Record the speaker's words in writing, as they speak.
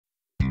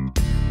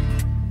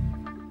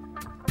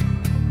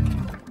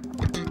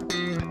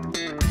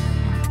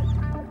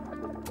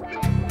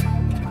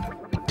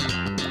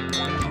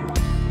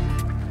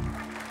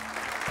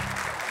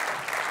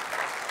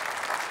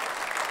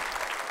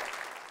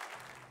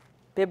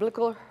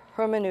Biblical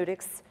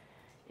hermeneutics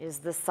is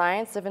the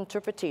science of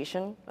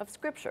interpretation of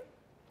Scripture.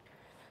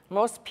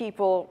 Most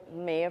people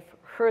may have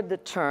heard the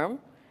term,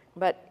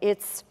 but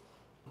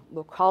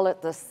we'll call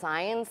it the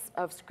science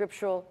of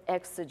scriptural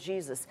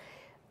exegesis,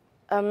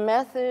 a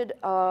method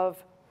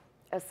of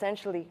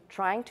essentially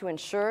trying to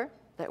ensure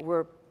that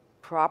we're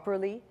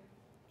properly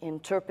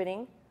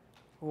interpreting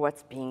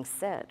what's being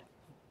said.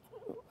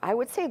 I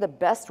would say the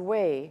best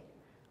way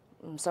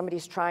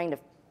somebody's trying to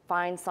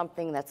find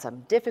something that's a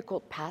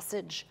difficult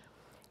passage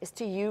is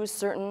to use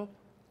certain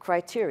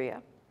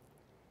criteria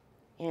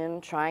in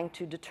trying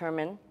to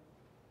determine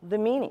the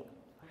meaning.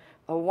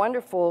 A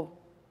wonderful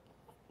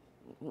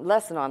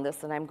lesson on this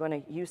that I'm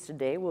going to use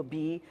today will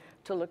be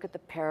to look at the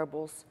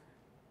parables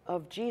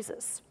of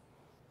Jesus.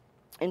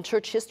 In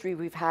church history,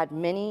 we've had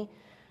many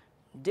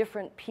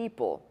different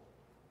people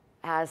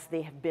as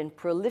they have been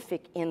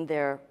prolific in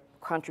their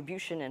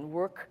contribution and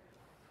work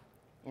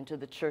into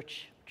the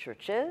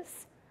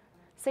churches.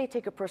 Say,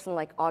 take a person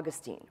like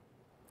Augustine,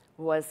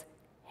 who was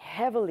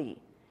heavily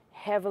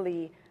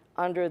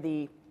under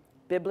the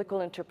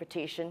biblical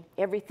interpretation.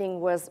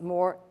 Everything was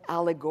more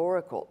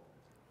allegorical.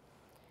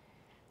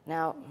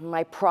 Now,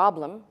 my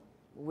problem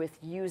with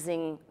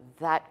using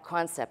that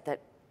concept,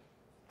 that,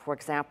 for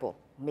example,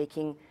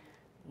 making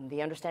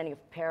the understanding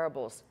of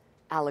parables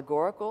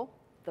allegorical,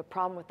 the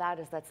problem with that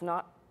is that's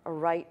not a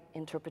right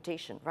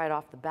interpretation right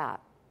off the bat.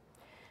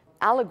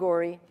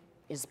 Allegory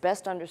is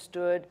best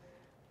understood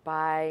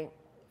by,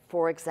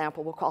 for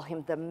example, we'll call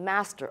him the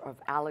master of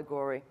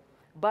allegory,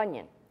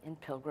 Bunyan in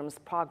Pilgrim's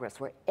Progress,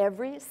 where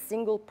every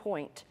single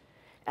point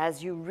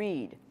as you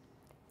read,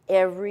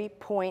 every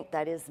point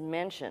that is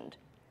mentioned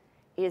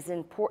is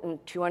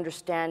important to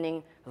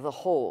understanding the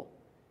whole.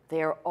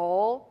 They are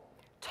all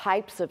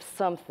types of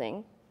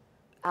something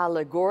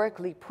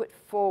allegorically put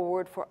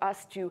forward for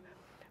us to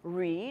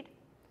read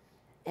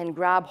and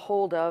grab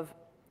hold of,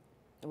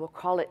 we'll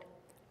call it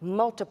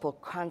multiple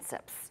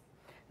concepts.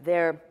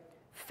 They're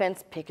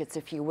fence pickets,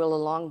 if you will,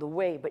 along the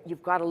way, but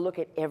you've got to look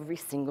at every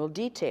single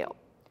detail.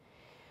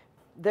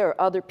 There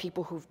are other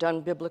people who've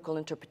done biblical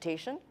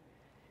interpretation,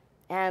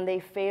 and they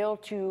fail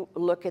to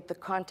look at the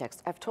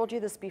context. I've told you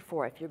this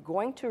before. If you're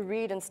going to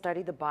read and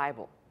study the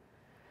Bible,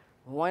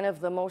 one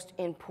of the most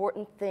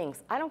important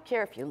things, I don't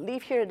care if you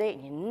leave here today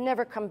and you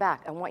never come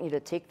back, I want you to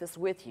take this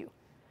with you,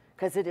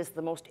 because it is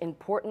the most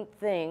important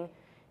thing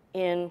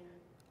in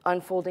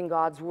unfolding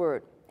God's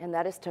Word, and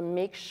that is to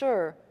make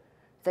sure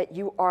that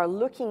you are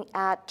looking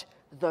at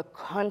the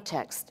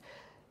context,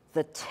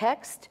 the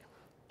text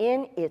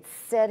in its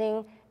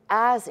setting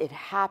as it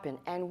happened,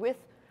 and with,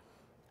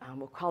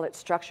 we'll call it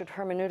structured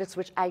hermeneutics,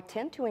 which I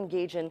tend to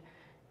engage in.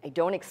 I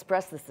don't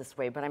express this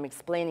way, but I'm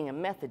explaining a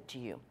method to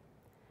you.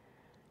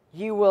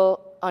 You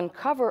will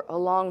uncover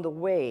along the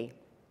way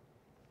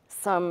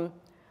some,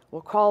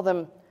 we'll call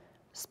them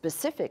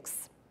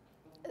specifics,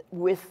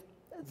 with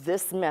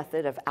this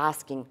method of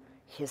asking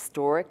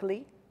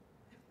historically,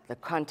 the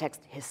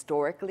context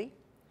historically,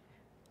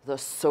 the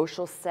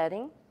social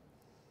setting,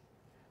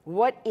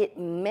 what it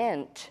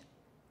meant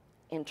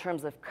in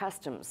terms of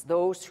customs.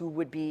 Those who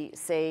would be,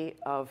 say,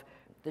 of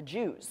the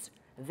Jews,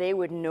 they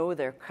would know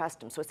their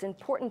customs. So it's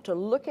important to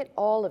look at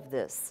all of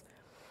this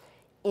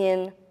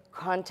in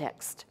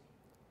context.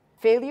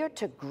 Failure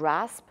to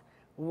grasp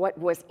what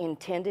was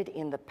intended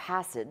in the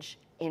passage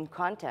in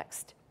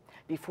context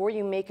before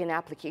you make an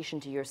application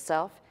to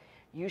yourself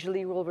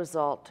usually will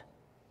result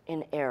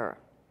in error.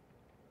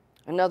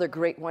 Another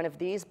great one of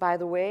these, by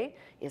the way,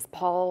 is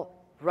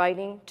Paul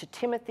writing to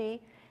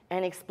Timothy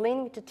and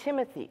explaining to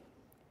Timothy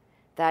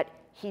that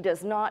he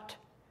does not,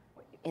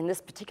 in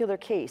this particular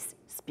case,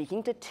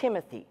 speaking to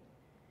Timothy,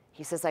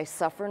 he says, I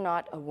suffer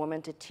not a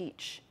woman to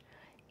teach.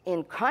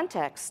 In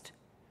context,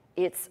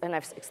 it's, and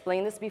I've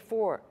explained this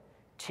before,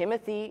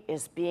 Timothy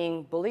is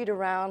being bullied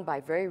around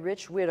by very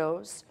rich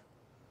widows,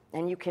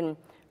 and you can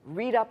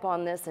read up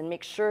on this and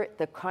make sure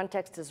the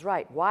context is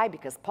right. Why?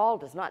 Because Paul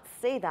does not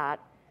say that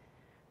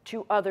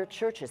to other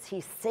churches.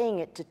 He's saying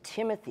it to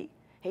Timothy.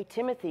 Hey,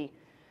 Timothy,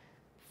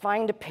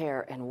 find a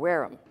pair and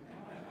wear them.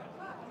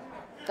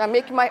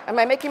 Am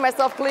I making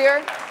myself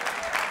clear?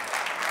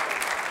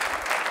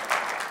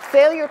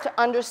 Failure to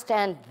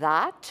understand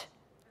that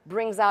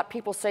brings out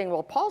people saying,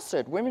 well, Paul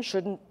said women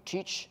shouldn't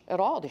teach at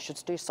all. They should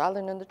stay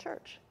silent in the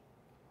church.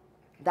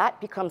 That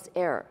becomes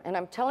error. And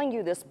I'm telling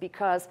you this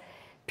because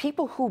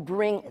people who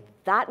bring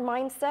that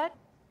mindset,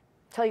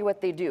 tell you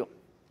what they do.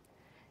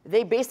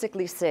 They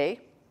basically say,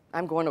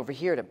 I'm going over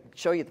here to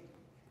show you the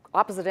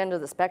opposite end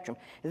of the spectrum.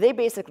 They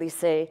basically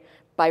say,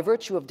 by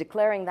virtue of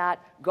declaring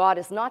that God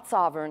is not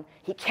sovereign,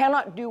 he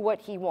cannot do what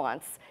he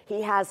wants,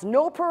 he has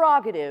no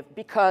prerogative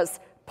because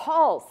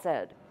Paul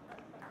said.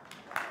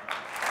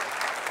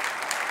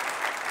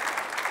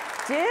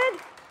 Did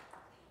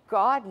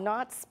God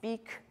not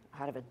speak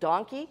out of a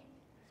donkey?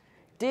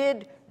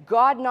 Did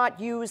God not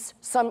use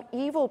some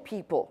evil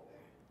people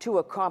to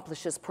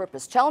accomplish his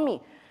purpose? Tell me,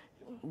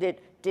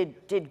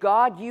 did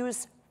God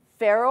use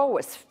Pharaoh?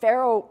 Was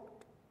Pharaoh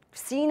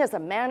seen as a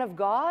man of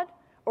God?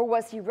 Or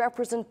was he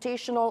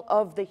representational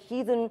of the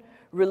heathen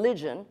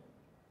religion,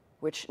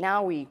 which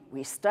now we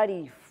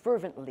study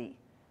fervently,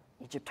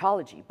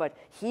 Egyptology, but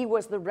he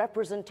was the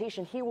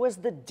representation, he was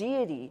the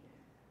deity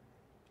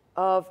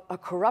of a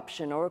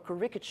corruption or a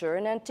caricature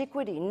in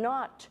antiquity,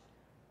 not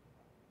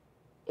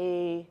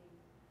a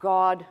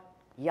God,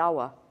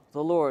 Yahweh,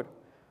 the Lord,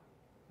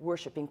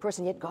 worshiping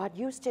person, yet God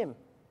used him.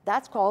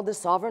 That's called the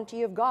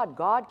sovereignty of God.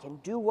 God can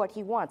do what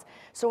he wants.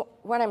 So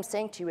what I'm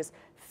saying to you is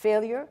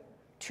failure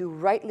to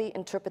rightly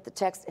interpret the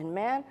text. And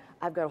man,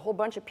 I've got a whole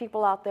bunch of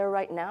people out there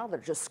right now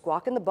that are just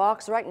squawking the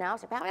box right now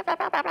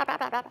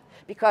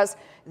because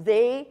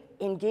they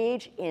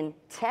engage in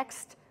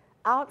text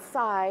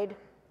outside,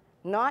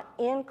 not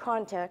in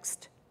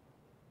context,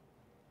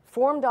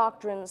 form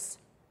doctrines,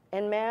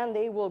 and man,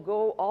 they will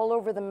go all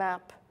over the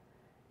map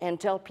and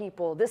tell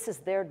people this is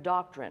their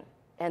doctrine,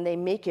 and they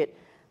make it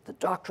the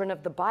doctrine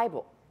of the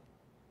Bible.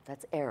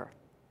 That's error,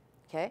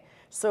 okay?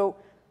 So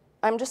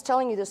I'm just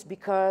telling you this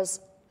because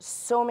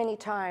so many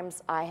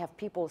times I have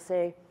people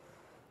say,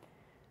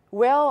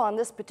 well, on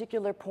this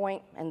particular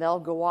point, and they'll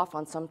go off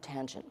on some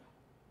tangent.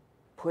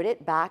 Put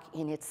it back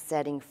in its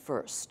setting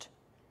first.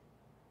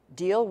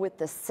 Deal with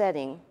the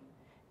setting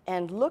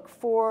and look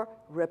for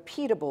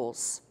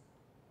repeatables.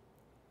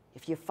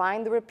 If you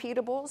find the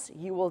repeatables,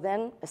 you will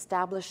then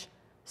establish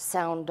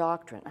sound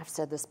doctrine. I've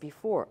said this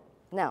before.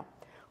 Now,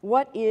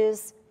 what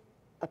is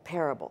a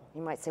parable?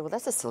 You might say, well,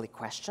 that's a silly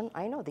question.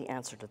 I know the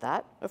answer to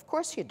that. Of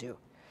course you do.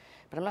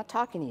 But I'm not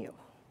talking to you.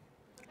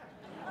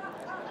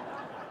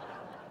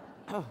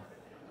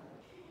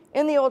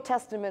 In the Old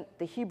Testament,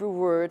 the Hebrew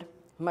word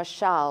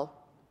mashal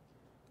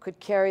could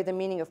carry the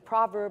meaning of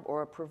proverb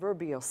or a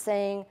proverbial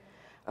saying,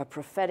 a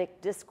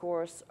prophetic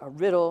discourse, a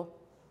riddle.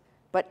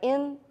 But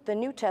in the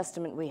New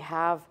Testament, we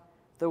have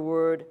the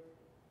word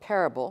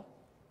parable.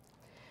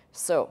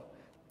 So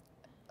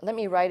let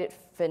me write it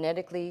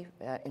phonetically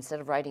instead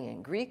of writing it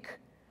in Greek,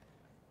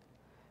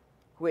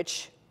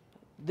 which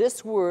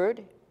this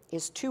word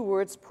is two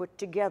words put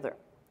together.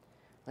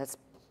 Let's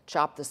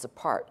chop this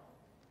apart.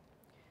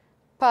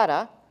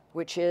 Para,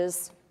 which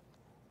is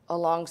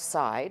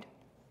alongside,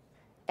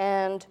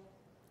 and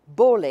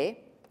bole,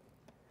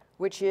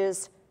 which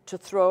is to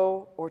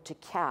throw or to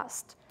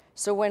cast.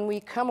 So when we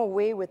come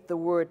away with the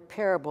word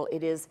parable,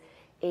 it is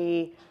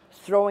a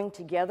throwing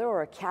together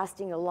or a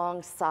casting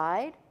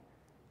alongside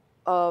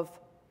of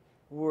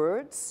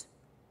words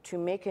to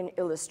make an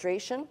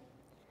illustration.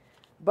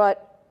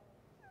 But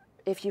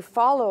if you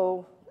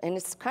follow, and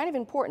it's kind of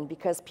important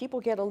because people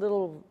get a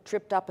little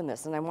tripped up in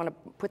this, and I want to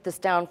put this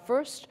down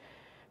first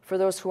for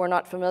those who are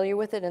not familiar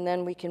with it, and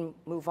then we can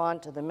move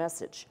on to the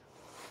message.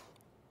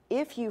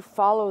 If you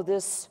follow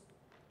this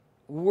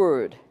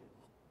word,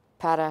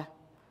 parabole,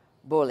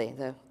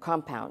 the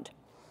compound,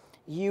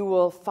 you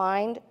will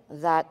find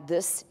that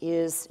this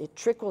is, it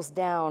trickles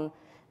down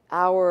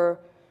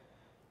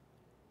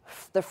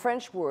the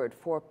French word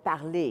for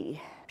parler,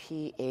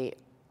 P-A-R,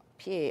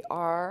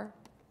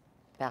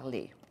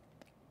 parler,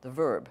 the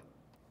verb,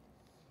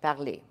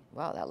 parler.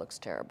 Wow, that looks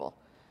terrible.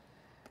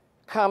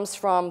 Comes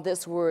from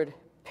this word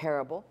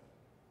parable,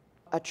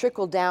 a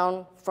trickle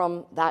down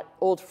from that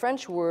old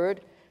French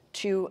word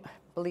to,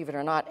 believe it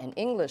or not, an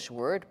English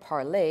word,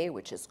 parler,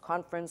 which is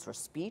conference or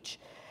speech.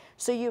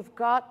 So you've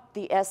got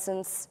the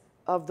essence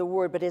of the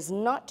word, but is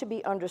not to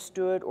be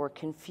understood or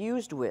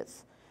confused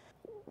with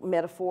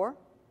metaphor.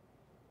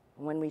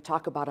 When we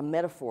talk about a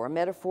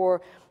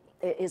metaphor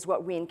is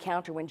what we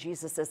encounter when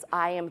Jesus says,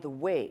 I am the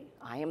way,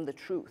 I am the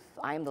truth,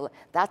 I am the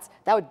that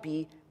would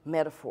be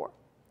metaphor.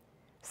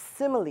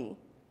 Simile,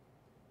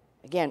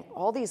 again,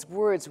 all these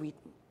words, we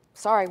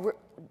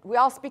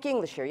all speak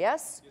English here,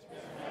 yes? Yes,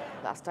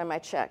 ma'am. Last time I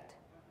checked.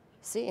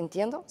 Sí,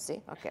 entiendo?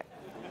 Sí, okay.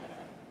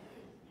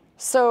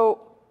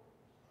 So,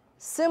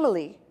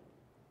 simile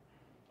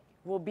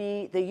will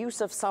be the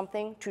use of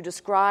something to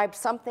describe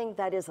something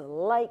that is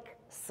like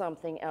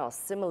something else.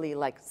 Simile,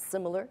 like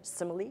similar,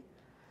 simile.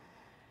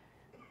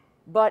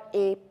 But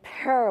a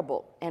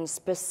parable, and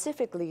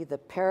specifically the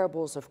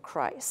parables of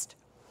Christ,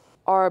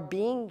 are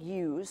being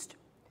used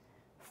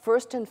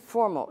first and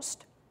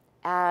foremost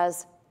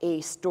as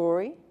a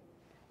story.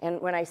 And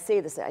when I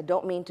say this, I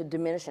don't mean to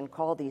diminish and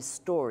call these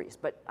stories,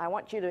 but I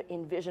want you to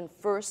envision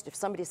first, if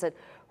somebody said,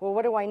 well,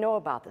 what do I know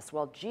about this?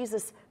 Well,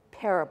 Jesus'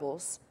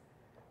 parables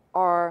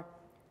are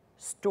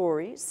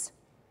stories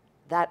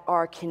that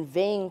are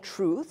conveying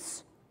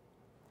truths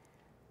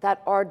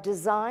that are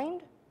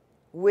designed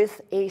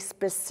with a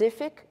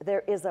specific,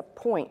 there is a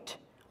point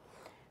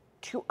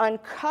to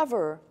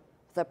uncover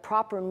the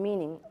proper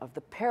meaning of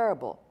the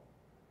parable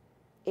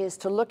is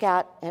to look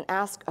at and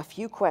ask a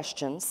few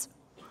questions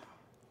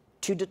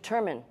to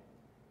determine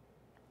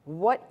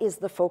what is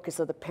the focus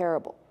of the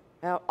parable.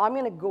 Now, I'm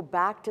going to go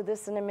back to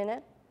this in a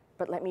minute,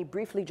 but let me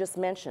briefly just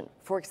mention.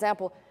 For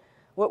example,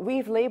 what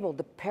we've labeled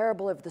the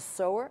parable of the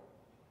sower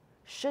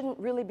shouldn't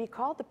really be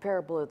called the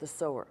parable of the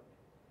sower,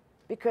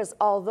 because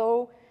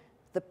although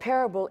the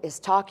parable is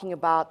talking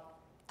about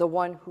the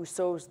one who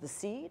sows the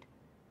seed,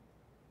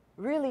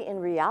 really in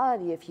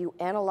reality, if you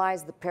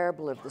analyze the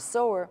parable of the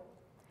sower,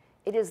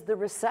 It is the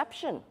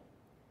reception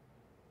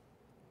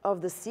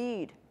of the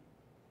seed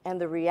and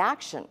the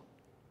reaction,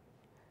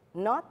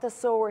 not the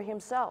sower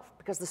himself,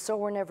 because the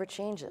sower never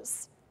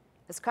changes.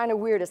 It's kind of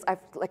weird.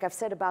 Like I've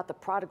said about the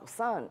prodigal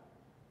son.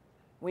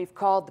 We've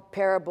called the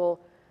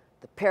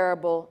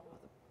parable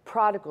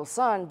prodigal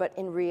son, but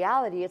in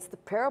reality, it's the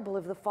parable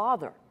of the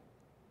father.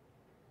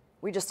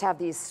 We just have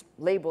these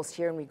labels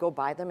here, and we go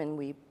by them, and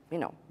we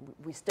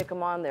stick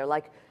them on there,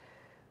 like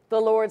the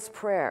Lord's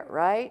Prayer,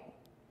 right?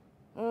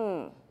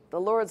 The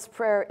Lord's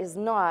Prayer is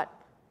not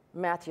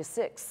Matthew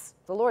 6.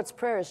 The Lord's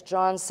Prayer is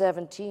John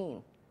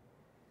 17.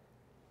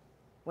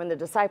 When the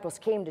disciples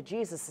came to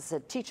Jesus and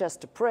said, "Teach us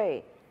to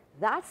pray,"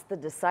 that's the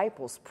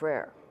disciples'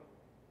 prayer.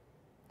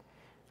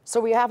 So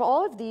we have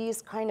all of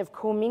these kind of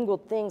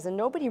commingled things, and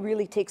nobody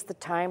really takes the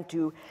time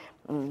to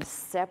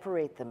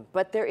separate them.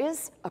 But there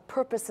is a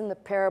purpose in the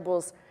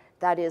parables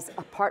that is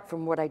apart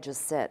from what I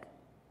just said.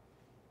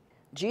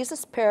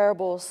 Jesus'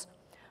 parables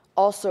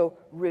also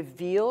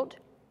revealed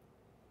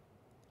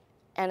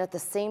and at the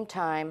same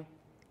time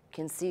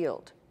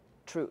concealed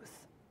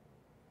truth.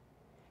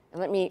 And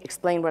let me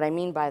explain what I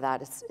mean by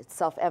that. It's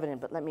self-evident,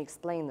 but let me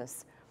explain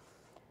this.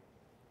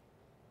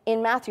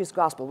 In Matthew's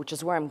Gospel, which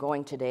is where I'm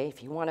going today,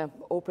 if you want to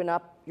open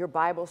up your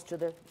Bibles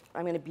to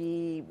I'm going to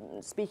be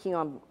speaking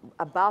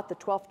about the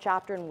 12th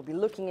chapter, and we'll be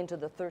looking into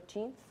the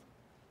 13th.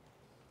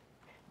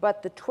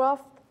 But the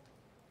 12th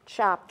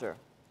chapter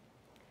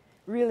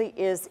really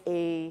is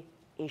a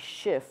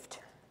shift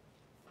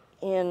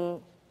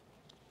in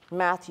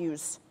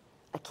Matthew's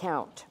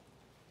account.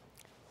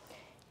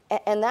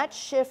 And that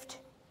shift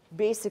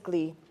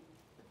basically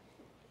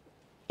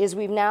is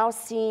we've now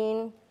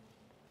seen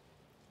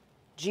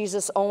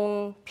Jesus'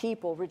 own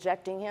people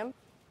rejecting him.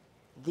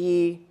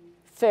 The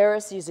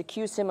Pharisees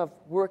accuse him of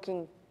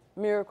working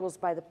miracles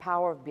by the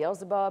power of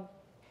Beelzebub.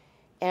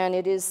 And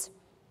it is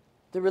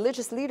the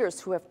religious leaders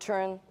who have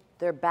turned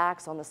their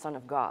backs on the Son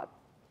of God.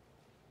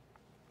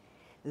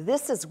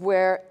 This is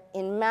where,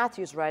 in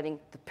Matthew's writing,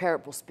 the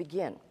parables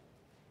begin.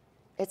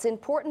 It's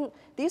important.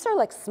 These are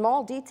like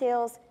small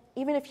details,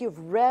 even if you've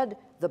read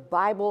the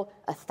Bible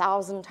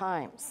 1,000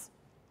 times.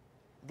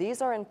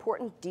 These are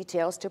important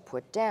details to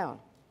put down.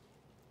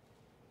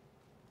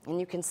 And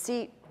you can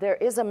see there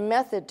is a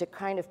method to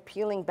kind of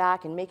peeling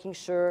back and making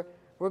sure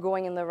we're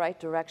going in the right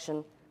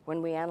direction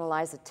when we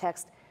analyze a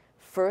text.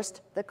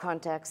 First, the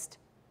context.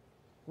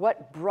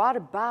 What brought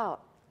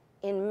about,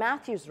 in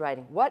Matthew's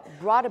writing, what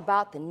brought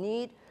about the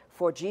need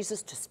for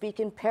Jesus to speak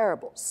in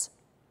parables?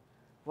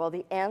 Well,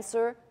 the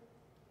answer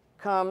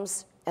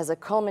comes as a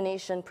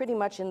culmination pretty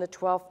much in the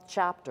 12th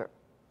chapter.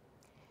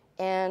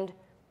 And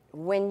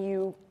when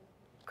you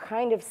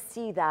kind of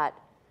see that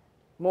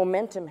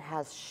momentum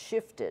has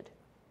shifted,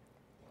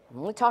 I'm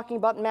only talking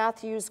about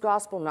Matthew's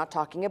Gospel, I'm not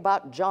talking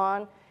about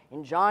John.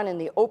 In John, in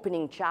the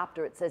opening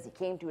chapter, it says he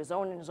came to his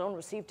own, and his own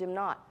received him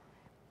not.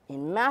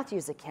 In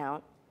Matthew's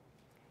account,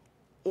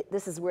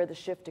 this is where the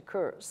shift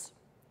occurs.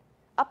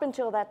 Up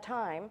until that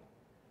time,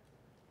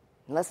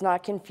 let's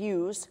not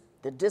confuse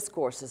the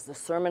discourses, the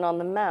Sermon on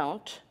the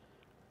Mount,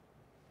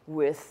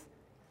 with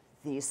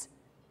these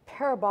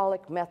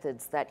parabolic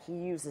methods that he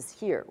uses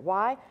here.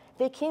 Why?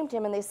 They came to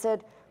him and they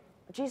said,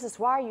 "Jesus,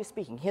 why are you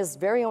speaking?" His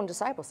very own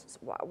disciples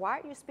said, "Why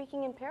are you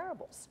speaking in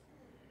parables?"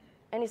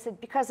 And he said,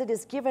 "Because it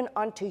is given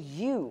unto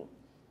you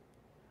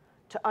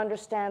to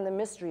understand the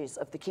mysteries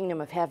of the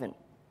kingdom of heaven,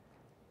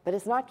 but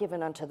it's not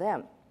given unto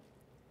them."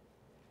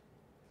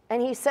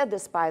 And he said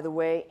this, by the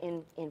way,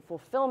 in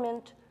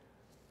fulfillment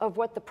of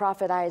what the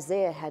prophet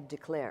Isaiah had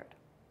declared.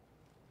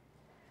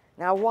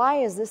 Now, why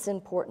is this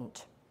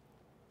important?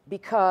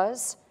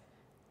 Because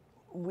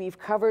we've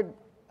covered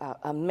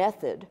a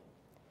method,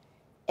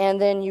 and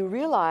then you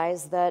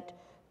realize that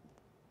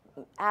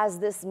as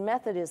this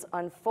method is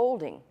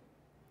unfolding,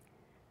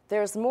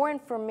 there's more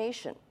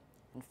information.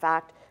 In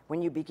fact,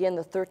 when you begin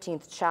the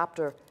 13th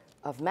chapter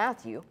of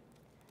Matthew,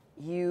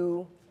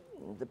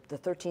 the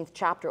 13th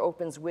chapter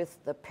opens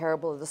with the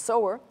parable of the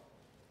sower,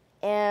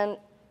 and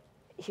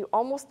you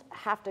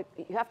have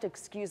to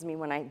excuse me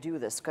when I do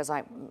this, because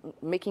I'm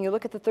making you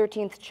look at the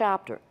 13th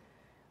chapter.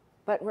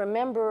 But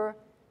remember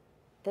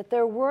that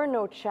there were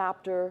no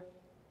chapter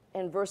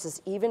and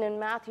verses, even in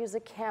Matthew's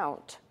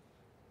account.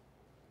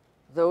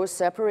 Those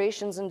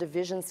separations and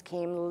divisions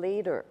came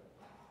later.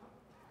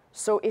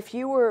 So if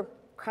you were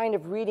kind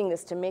of reading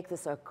this to make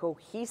this a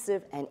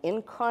cohesive and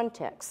in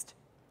context,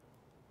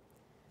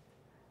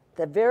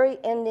 the very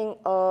ending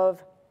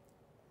of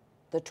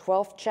the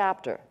 12th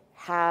chapter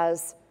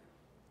has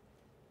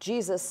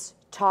Jesus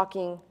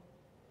talking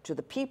to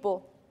the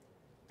people.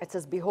 It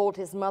says, "Behold,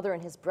 his mother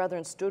and his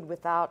brethren stood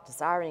without,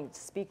 desiring to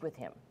speak with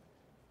him.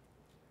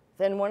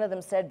 Then one of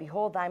them said,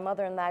 Behold, thy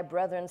mother and thy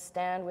brethren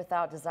stand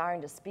without,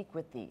 desiring to speak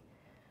with thee.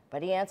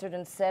 But he answered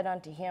and said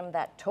unto him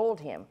that told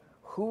him,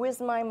 Who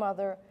is my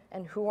mother,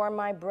 and who are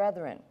my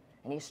brethren?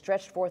 And he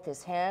stretched forth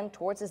his hand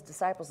towards his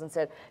disciples and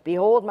said,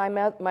 Behold, my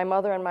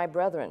mother and my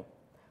brethren.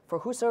 For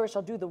whosoever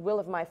shall do the will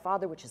of my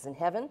Father which is in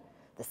heaven,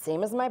 the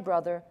same as my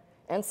brother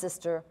and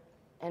sister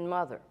and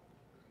mother."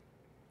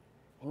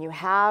 And you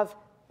have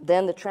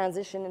then the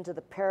transition into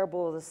the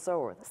parable of the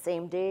sower. The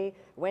same day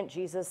went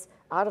Jesus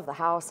out of the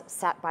house,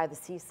 sat by the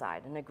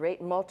seaside, and a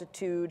great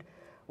multitude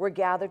were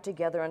gathered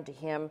together unto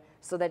him,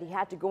 so that he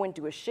had to go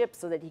into a ship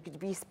so that he could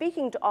be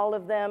speaking to all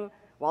of them.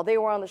 While they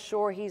were on the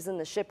shore, he's in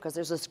the ship because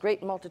there's this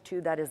great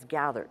multitude that is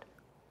gathered.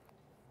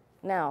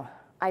 Now,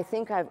 I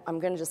think I'm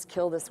going to just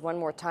kill this one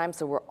more time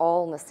so we're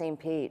all on the same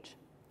page.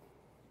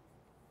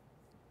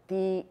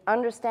 The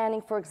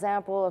understanding, for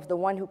example, of the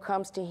one who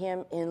comes to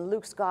him in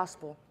Luke's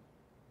gospel,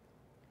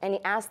 and he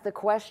asked the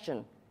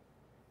question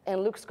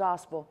in Luke's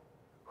gospel,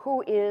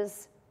 who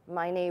is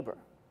my neighbor?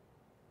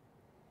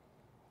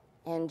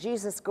 And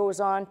Jesus goes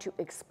on to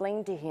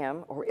explain to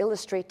him or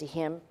illustrate to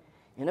him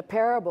in a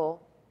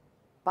parable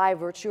by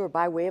virtue or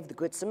by way of the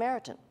Good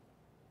Samaritan.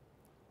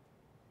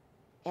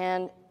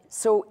 And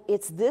so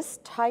it's this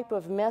type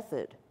of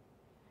method.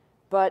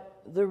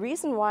 But the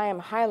reason why I'm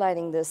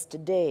highlighting this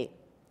today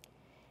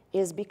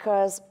is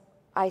because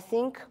I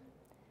think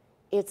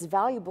it's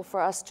valuable for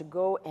us to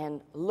go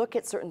and look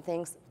at certain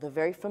things, the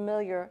very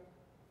familiar,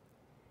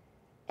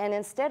 and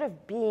instead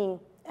of being,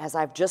 as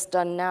I've just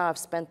done now, I've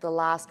spent the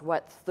last,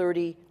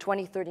 30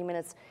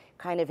 minutes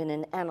kind of in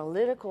an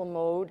analytical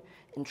mode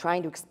in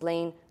trying to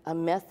explain a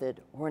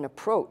method or an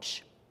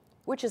approach,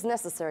 which is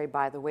necessary,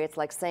 by the way. It's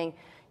like saying,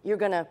 you're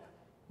going to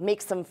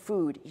make some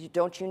food.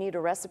 Don't you need a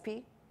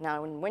recipe?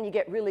 Now, when you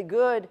get really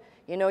good,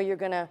 you know you're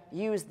going to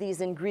use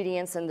these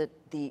ingredients, and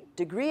the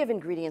degree of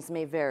ingredients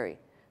may vary.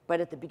 But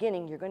at the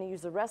beginning, you're going to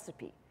use a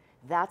recipe.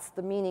 That's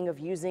the meaning of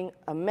using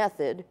a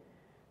method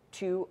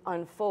to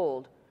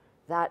unfold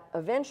that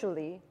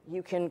eventually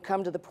you can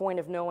come to the point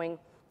of knowing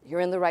you're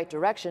in the right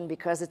direction,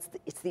 because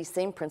it's these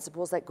same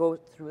principles that go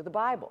through the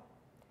Bible.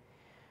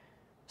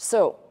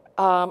 So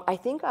I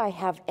think I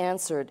have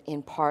answered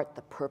in part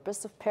the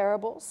purpose of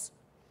parables,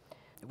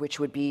 which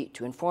would be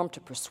to inform, to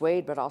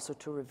persuade, but also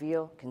to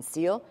reveal,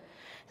 conceal.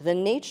 The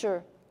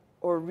nature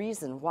or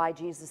reason why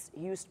Jesus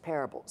used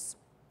parables.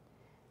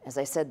 As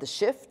I said, the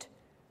shift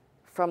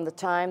from the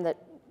time that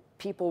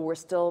people were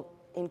still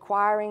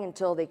inquiring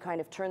until they kind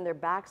of turned their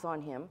backs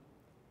on him.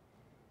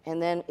 And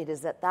then it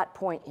is at that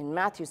point in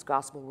Matthew's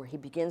gospel where he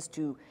begins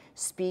to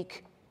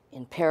speak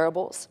in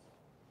parables.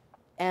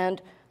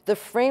 And the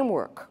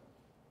framework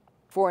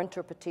for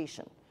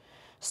interpretation,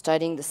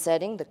 studying the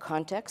setting, the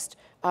context.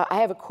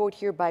 I have a quote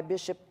here by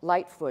Bishop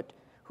Lightfoot,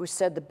 who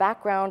said, the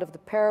background of the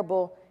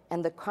parable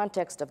and the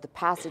context of the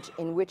passage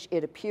in which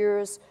it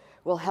appears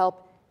will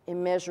help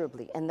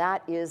immeasurably. And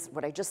that is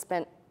what I just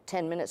spent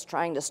 10 minutes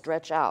trying to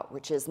stretch out,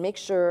 which is make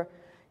sure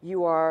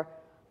you are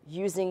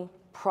using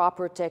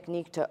proper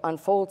technique to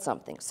unfold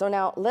something. So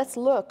now let's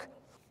look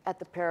at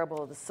the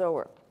parable of the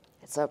sower.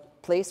 It's a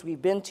place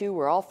we've been to,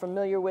 we're all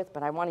familiar with,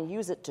 but I want to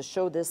use it to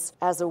show this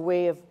as a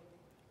way of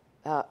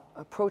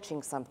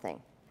approaching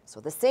something. So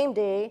the same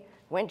day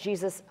went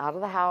Jesus out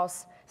of the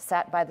house,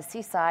 sat by the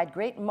seaside.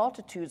 Great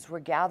multitudes were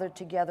gathered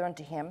together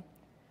unto him,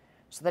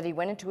 so that he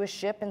went into a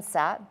ship and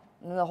sat,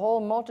 and the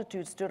whole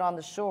multitude stood on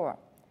the shore.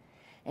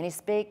 And he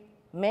spake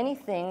many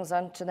things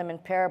unto them in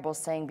parables,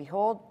 saying,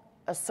 Behold,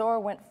 a sower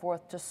went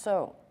forth to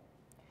sow.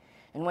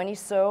 And when he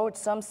sowed,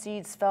 some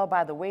seeds fell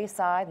by the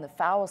wayside, and the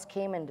fowls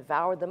came and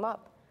devoured them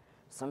up.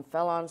 Some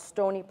fell on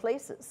stony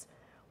places,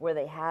 where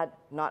they had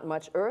not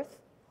much earth,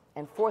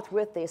 and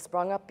forthwith they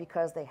sprung up,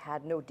 because they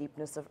had no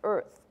deepness of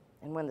earth.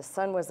 And when the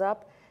sun was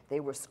up,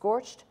 they were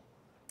scorched,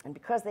 and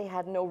because they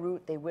had no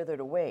root, they withered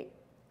away.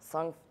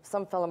 Some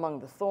fell among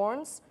the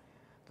thorns.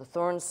 The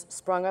thorns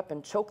sprung up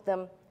and choked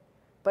them,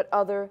 but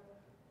other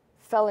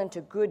fell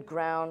into good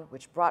ground,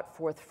 which brought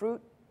forth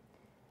fruit,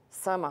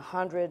 some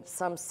 100,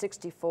 some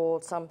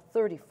 60-fold, some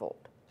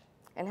 30-fold.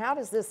 And how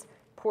does this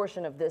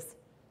portion of this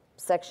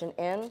section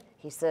end?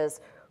 He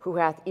says, who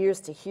hath ears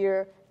to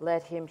hear,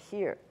 let him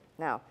hear.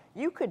 Now,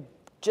 you could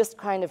just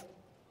kind of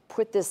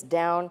put this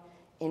down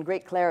in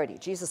great clarity.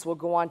 Jesus will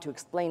go on to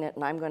explain it,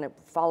 and I'm going to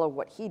follow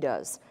what he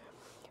does.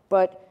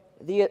 But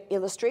the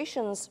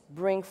illustrations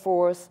bring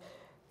forth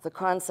the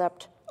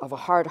concept of a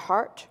hard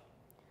heart,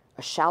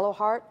 a shallow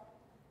heart,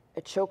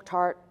 a choked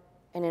heart,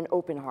 and an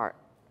open heart.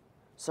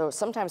 So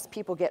sometimes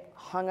people get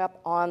hung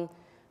up on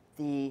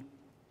the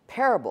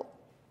parable,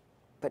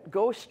 but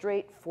go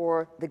straight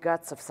for the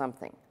guts of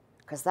something,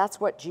 because that's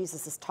what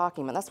Jesus is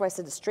talking about. That's why I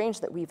said it's strange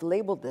that we've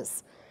labeled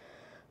this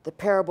the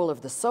parable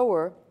of the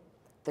sower.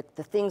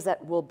 The things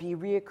that will be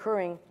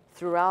reoccurring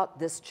throughout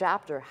this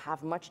chapter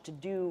have much to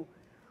do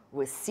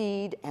with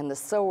seed and the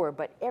sower,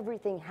 but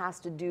everything has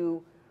to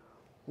do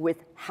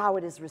with how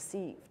it is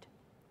received.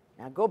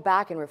 Now go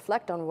back and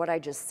reflect on what I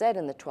just said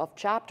in the 12th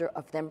chapter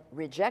of them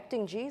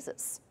rejecting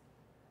Jesus.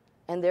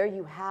 And there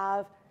you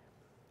have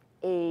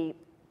a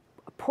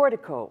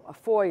portico, a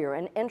foyer,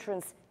 an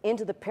entrance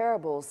into the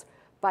parables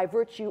by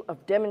virtue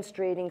of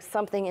demonstrating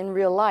something in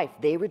real life.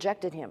 They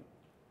rejected him.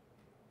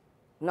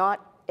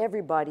 Not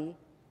everybody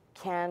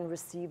can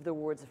receive the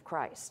words of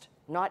Christ.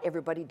 Not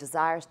everybody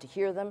desires to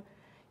hear them.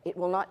 It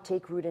will not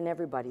take root in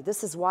everybody.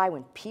 This is why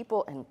when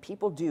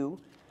people do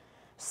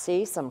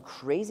say some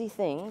crazy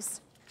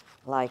things,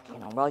 Like,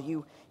 well,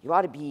 you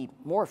ought to be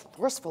more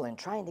forceful in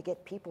trying to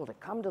get people to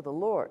come to the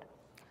Lord.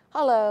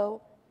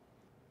 Hello.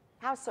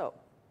 How so?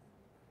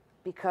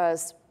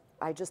 Because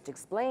I just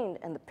explained,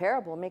 and the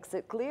parable makes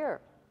it clear.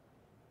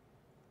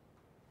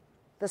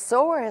 The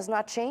sower has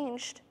not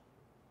changed.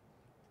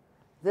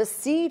 The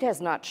seed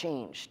has not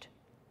changed.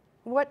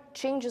 What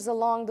changes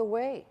along the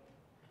way?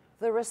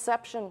 The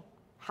reception,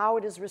 how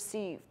it is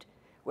received,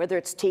 whether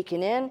it's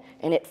taken in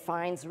and it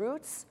finds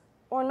roots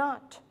or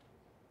not.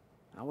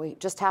 Now, we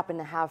just happen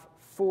to have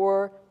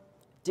 4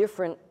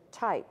 different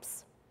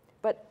types.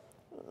 But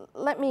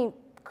let me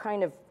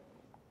kind of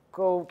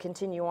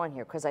continue on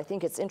here, because I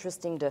think it's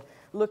interesting to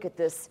look at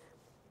this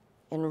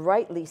and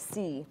rightly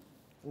see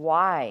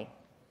why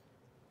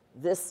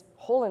this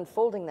whole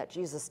unfolding that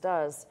Jesus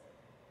does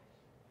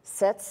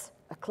sets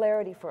a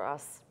clarity for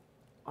us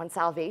on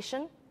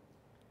salvation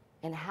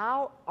and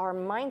how our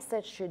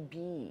mindset should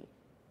be.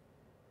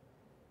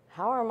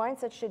 How our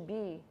mindset should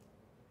be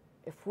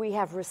if we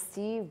have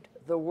received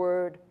the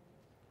word,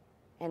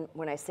 and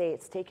when I say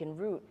it's taken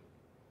root,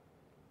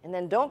 and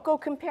then don't go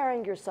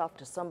comparing yourself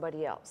to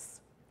somebody else.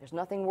 There's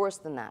nothing worse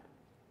than that.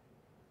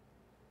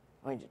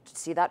 When you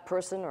see that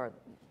person or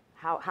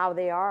how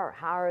they are, or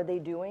how are they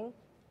doing,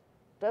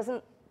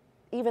 doesn't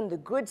even the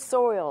good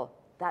soil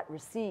that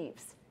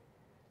receives,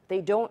 they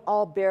don't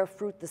all bear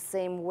fruit the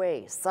same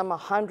way. Some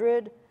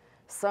 100,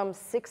 some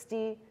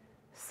 60,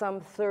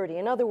 some 30.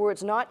 In other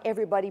words, not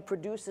everybody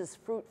produces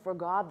fruit for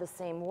God the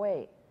same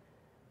way.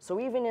 So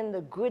even in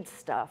the good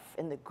stuff,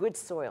 in the good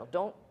soil,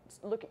 don't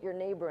look at your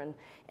neighbor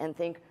and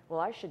think, well,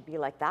 I should be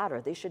like that,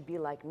 or they should be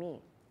like me.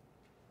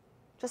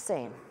 Just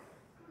saying.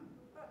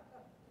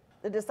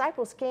 The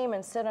disciples came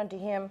and said unto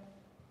him,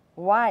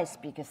 why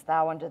speakest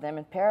thou unto them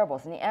in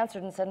parables? And he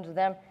answered and said unto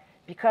them,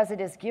 because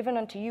it is given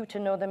unto you to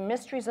know the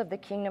mysteries of the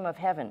kingdom of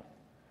heaven,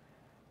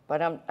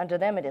 but unto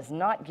them it is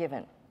not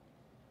given.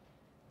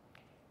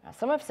 Now,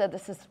 some have said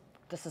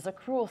this is a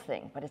cruel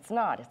thing, but it's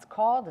not. It's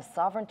called the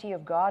sovereignty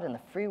of God and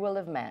the free will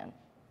of man.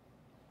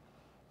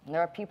 And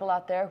there are people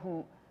out there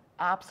who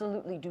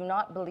absolutely do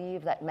not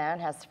believe that man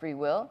has free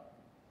will.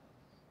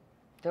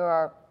 There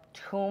are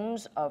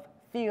tomes of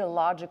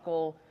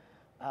theological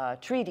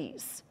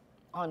treatises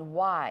on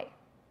why.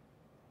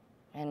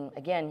 And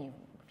again,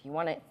 if you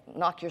want to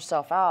knock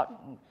yourself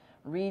out,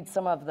 read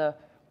some of the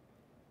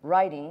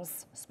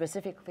writings,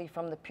 specifically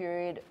from the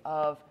period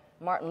of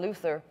Martin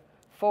Luther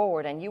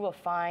forward, and you will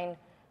find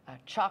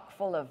chock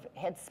full of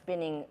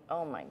head-spinning,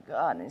 oh my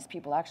God, and these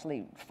people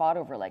actually fought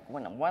over like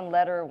one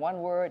letter,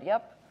 one word,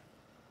 yep.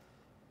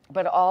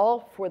 But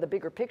all for the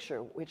bigger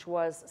picture, which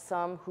was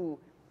some who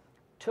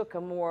took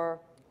a more,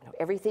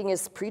 everything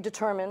is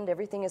predetermined,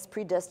 everything is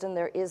predestined,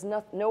 there is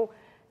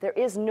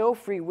no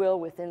free will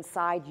within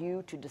inside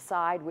you to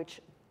decide, which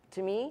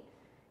to me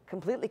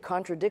completely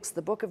contradicts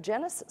the book of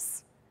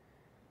Genesis.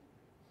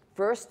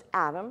 First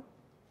Adam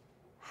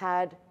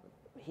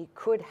he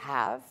could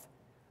have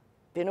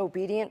been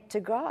obedient to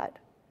God.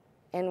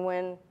 And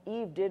when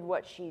Eve did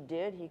what she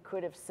did, he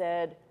could have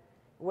said,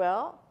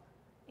 well,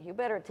 you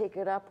better take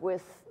it up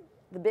with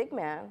the big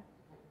man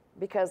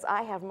because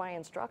I have my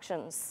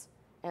instructions.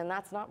 And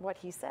that's not what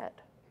he said.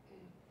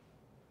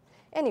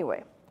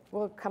 Anyway,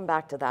 we'll come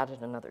back to that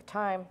at another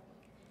time.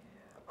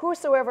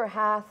 Whosoever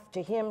hath,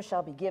 to him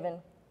shall be given,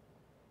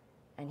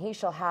 and he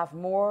shall have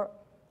more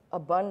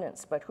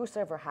abundance. But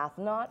whosoever hath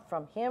not,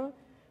 from him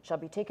shall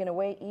be taken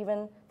away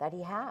even that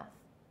he hath.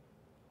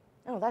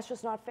 No, that's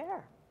just not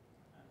fair.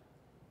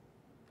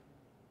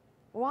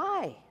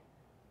 Why?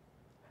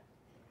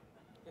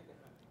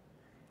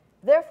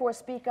 Therefore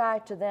speak I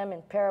to them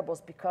in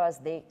parables, because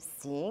they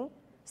seeing,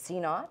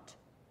 see not,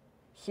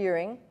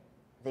 hearing,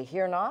 they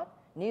hear not,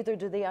 neither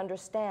do they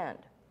understand.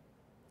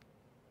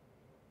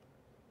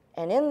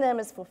 And in them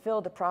is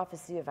fulfilled the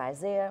prophecy of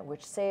Isaiah,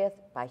 which saith,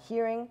 by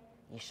hearing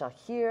ye shall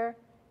hear,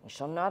 ye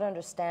shall not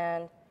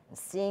understand, and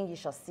seeing ye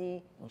shall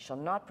see, and ye shall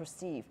not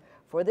perceive.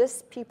 For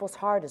this people's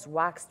heart is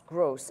waxed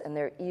gross, and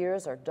their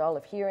ears are dull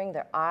of hearing,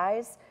 their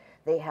eyes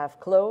they have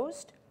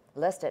closed,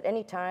 lest at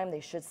any time they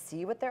should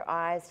see with their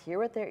eyes, hear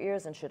with their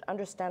ears, and should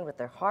understand with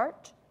their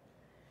heart,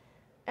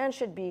 and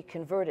should be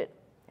converted,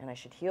 and I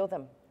should heal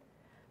them.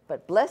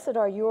 But blessed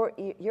are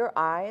your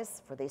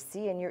eyes, for they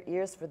see, and your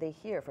ears, for they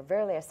hear. For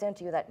verily I say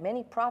unto you that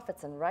many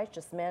prophets and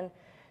righteous men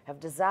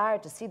have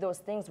desired to see those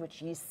things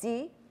which ye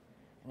see,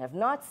 and have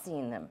not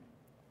seen them,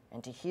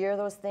 and to hear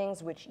those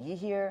things which ye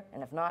hear,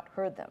 and have not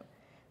heard them.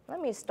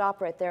 Let me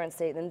stop right there and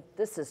say, then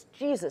this is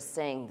Jesus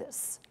saying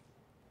this.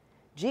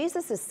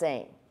 Jesus is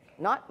saying,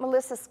 not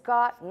Melissa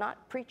Scott,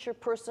 not preacher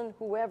person,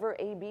 whoever,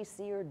 A, B,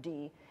 C, or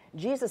D.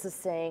 Jesus is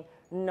saying,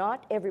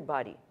 not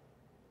everybody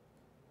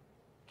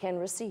can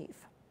receive.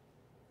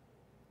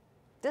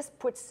 This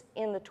puts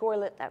in the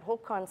toilet that whole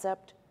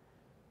concept.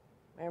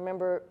 I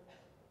remember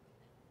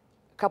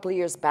a couple of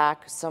years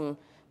back,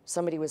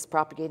 somebody was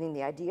propagating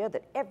the idea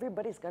that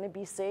everybody's going to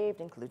be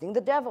saved, including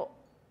the devil.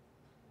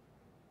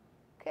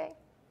 Okay?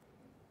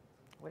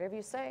 Whatever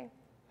you say,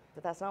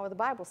 but that's not what the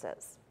Bible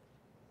says.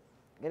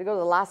 You got to go to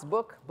the last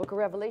book. Book of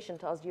Revelation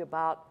tells you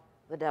about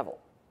the devil.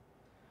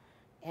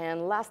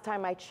 And last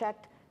time I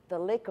checked, the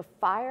lake of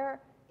fire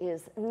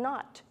is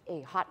not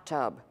a hot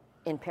tub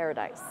in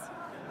paradise.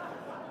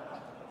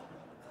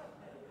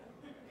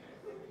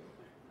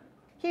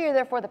 Hear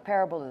therefore the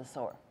parable of the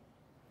sower.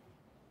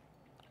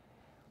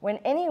 When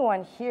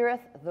anyone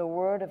heareth the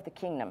word of the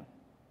kingdom,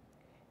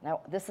 now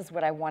this is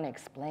what I want to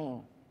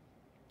explain,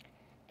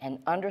 and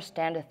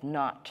understandeth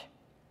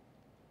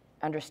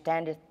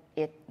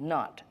it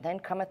not, then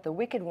cometh the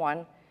wicked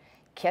one,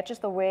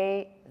 catcheth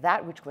away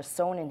that which was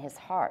sown in his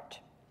heart.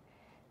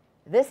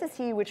 This is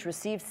he which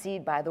receives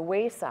seed by the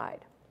wayside.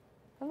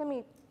 And let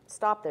me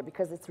stop there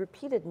because it's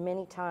repeated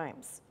many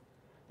times,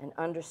 and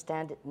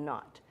understand it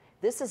not.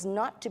 This is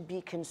not to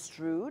be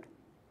construed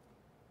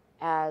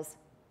as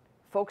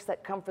folks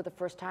that come for the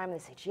first time, they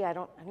say, gee, I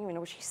don't even know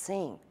what she's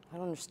saying. I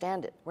don't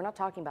understand it. We're not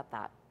talking about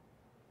that.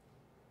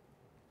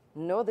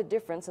 Know the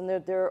difference, and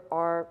there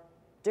are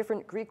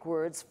different Greek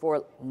words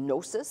for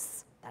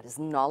gnosis, that is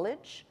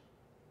knowledge.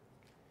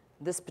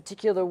 This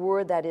particular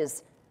word that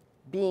is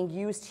being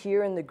used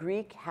here in the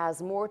Greek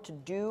has more to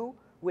do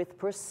with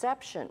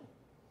perception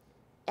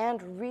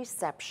and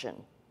reception.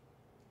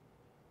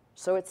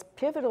 So it's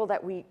pivotal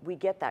that we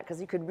get that,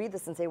 because you could read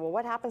this and say, well,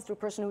 what happens to a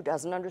person who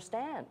doesn't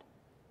understand?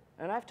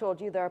 And I've told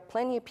you there are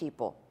plenty of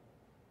people.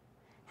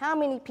 How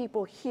many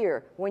people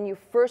here, when you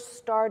first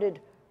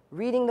started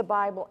reading the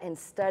Bible and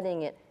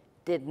studying it,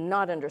 did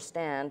not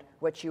understand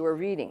what you were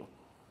reading?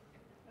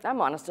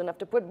 I'm honest enough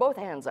to put both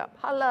hands up.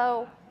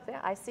 Hello.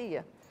 Yeah, I see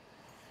you.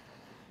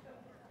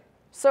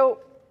 So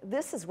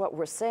this is what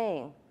we're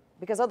saying,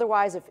 because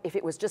otherwise, if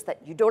it was just that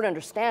you don't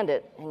understand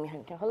it, and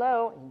you go,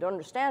 hello, and you don't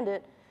understand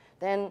it,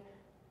 then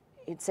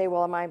you'd say,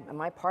 well,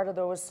 am I part of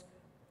those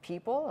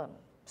people?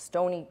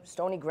 Stony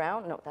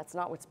ground? No, that's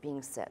not what's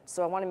being said.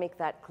 So I want to make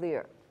that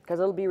clear, because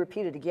it'll be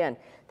repeated again,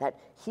 that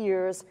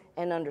hears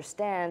and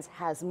understands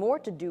has more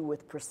to do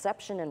with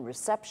perception and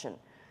reception.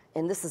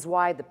 And this is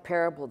why the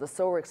parable of the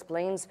sower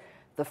explains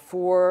the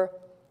four,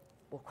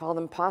 we'll call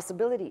them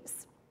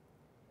possibilities.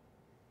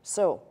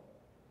 So,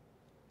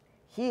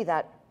 he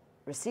that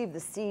received the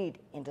seed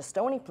into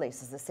stony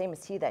places, the same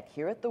as he that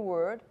heareth the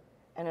word,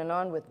 and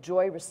anon with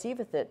joy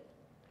receiveth it.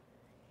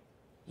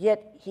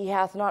 Yet he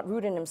hath not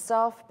root in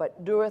himself,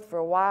 but dureth for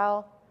a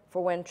while.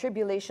 For when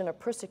tribulation or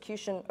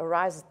persecution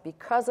ariseth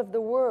because of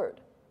the word,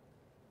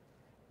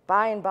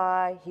 by and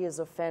by he is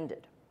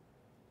offended.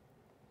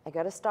 I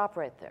got to stop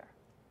right there.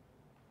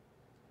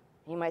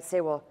 You might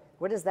say, well,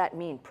 what does that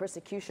mean,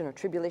 persecution or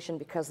tribulation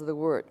because of the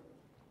word?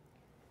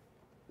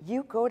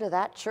 You go to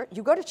that church,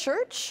 you go to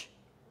church?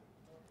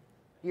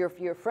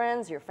 Your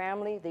friends, your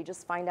family, they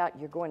just find out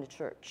you're going to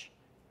church.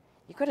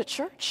 You go to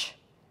church?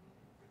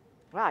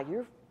 Wow,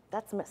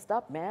 that's messed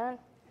up, man.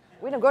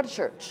 We don't go to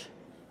church.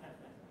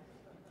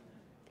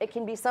 It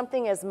can be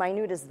something as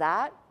minute as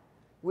that,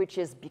 which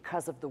is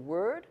because of the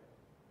word,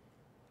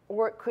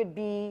 or it could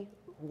be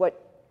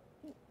what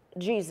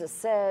Jesus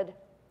said,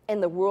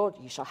 in the world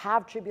you shall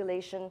have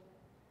tribulation,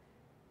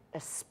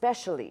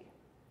 especially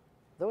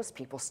those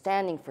people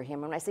standing for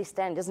him. When I say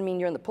stand, it doesn't mean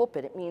you're in the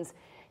pulpit. It means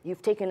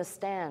you've taken a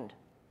stand.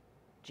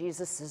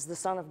 Jesus is the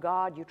Son of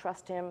God. You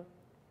trust him.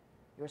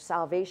 Your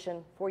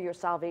salvation, for your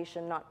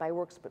salvation, not by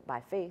works, but by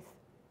faith.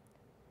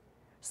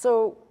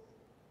 So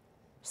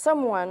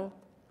someone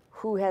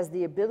who has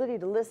the ability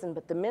to listen,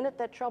 but the minute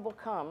that trouble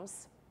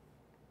comes,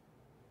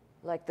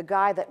 like the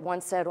guy that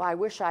once said, well, I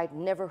wish I'd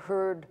never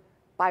heard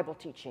Bible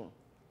teaching.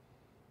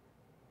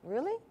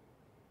 Really?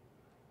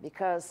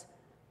 Because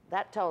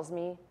that tells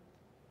me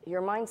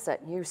your mindset.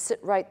 You sit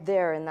right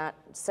there in that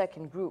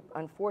second group,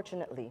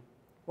 unfortunately.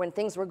 When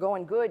things were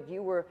going good,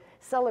 you were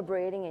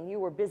celebrating and you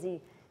were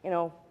busy,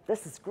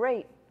 this is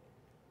great.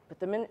 But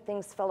the minute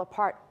things fell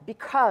apart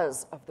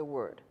because of the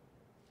word,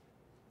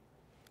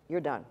 you're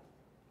done.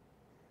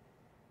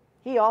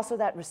 He also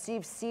that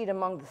receives seed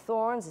among the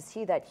thorns is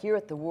he that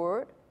heareth the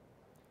word,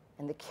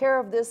 and the care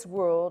of this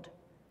world,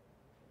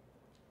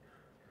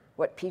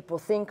 what people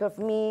think of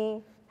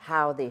me,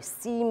 how they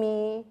see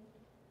me,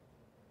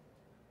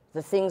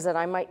 the things that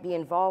I might be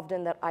involved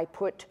in that I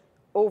put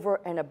over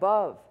and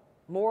above,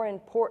 more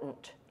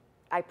important.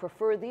 I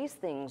prefer these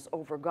things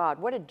over God.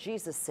 What did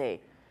Jesus say?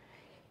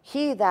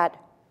 He that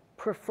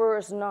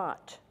prefers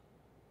not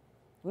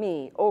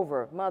me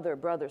over mother,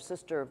 brother,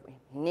 sister,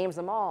 he names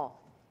them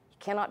all,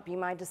 cannot be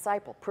my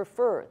disciple.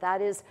 Prefer,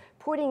 that is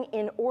putting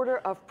in order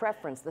of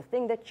preference, the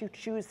thing that you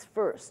choose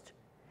first.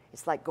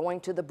 It's like going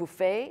to the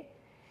buffet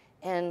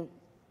and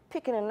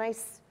picking a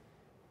nice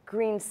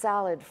green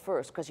salad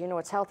first because you know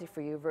it's healthy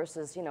for you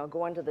versus,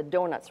 going to the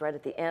donuts right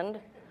at the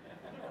end.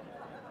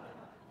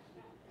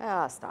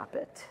 Stop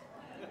it.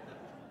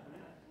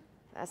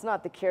 That's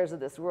not the cares of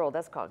this world.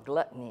 That's called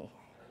gluttony.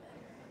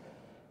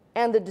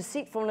 And the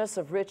deceitfulness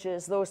of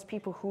riches, those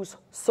people whose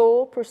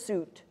sole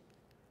pursuit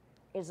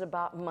is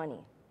about money.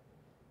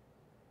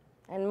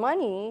 And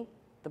money,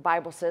 the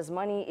Bible says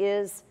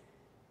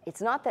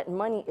it's not that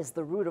money is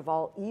the root of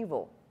all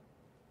evil.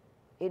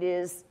 It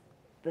is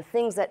the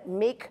things that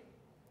make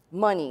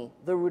money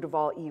the root of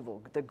all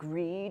evil. The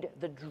greed,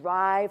 the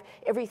drive,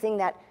 everything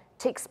that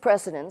takes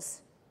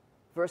precedence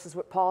versus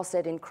what Paul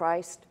said in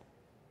Christ,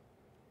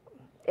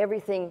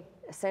 everything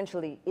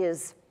essentially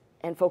is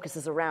and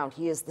focuses around.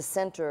 He is the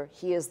center,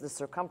 he is the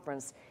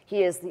circumference,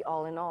 he is the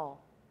all in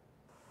all.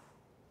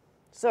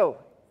 So,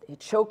 you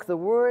choke the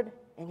word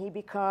and he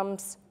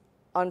becomes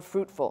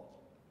unfruitful.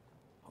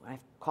 I've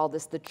called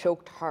this the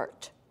choked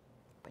heart.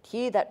 But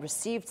he that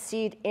received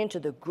seed into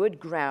the good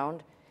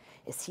ground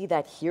is he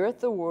that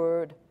heareth the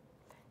word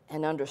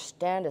and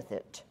understandeth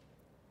it,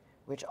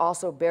 which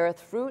also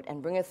beareth fruit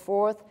and bringeth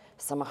forth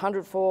some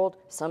 100-fold,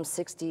 some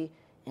 60,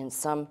 and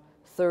some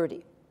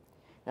 30.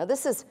 Now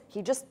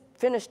he just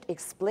finished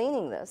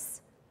explaining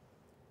this,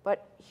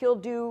 but he'll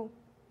do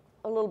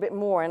a little bit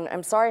more. And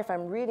I'm sorry if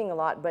I'm reading a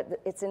lot, but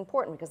it's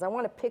important because I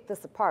want to pick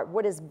this apart.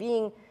 What is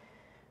being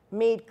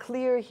made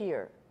clear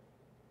here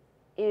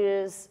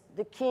is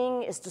the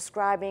king is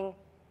describing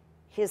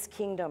his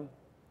kingdom.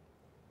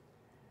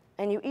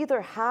 And you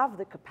either have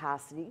the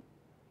capacity,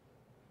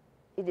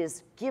 it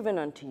is given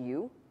unto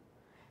you.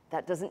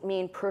 That doesn't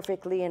mean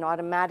perfectly and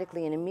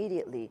automatically and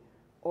immediately,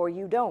 or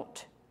you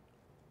don't.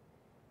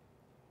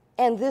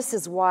 And this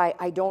is why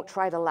I don't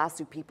try to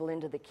lasso people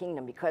into the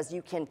kingdom, because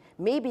you can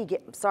maybe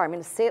get, sorry, I'm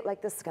going to say it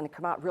like this, it's going to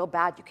come out real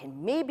bad. You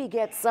can maybe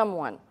get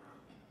someone.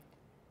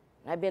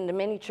 I've been to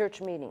many church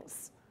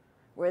meetings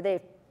where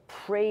they've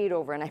prayed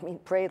over, and I mean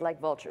prayed like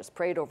vultures,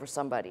 prayed over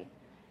somebody.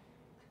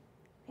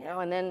 You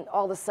know, and then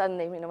all of a sudden,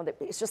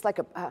 it's just like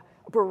a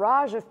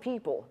barrage of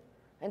people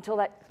until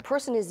that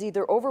person is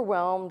either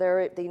overwhelmed,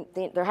 they're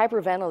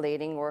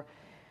hyperventilating, or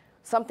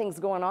something's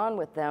going on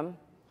with them,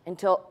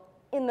 until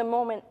in the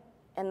moment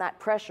and that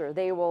pressure,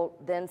 they will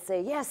then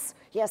say, yes,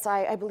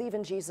 I believe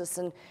in Jesus.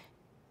 And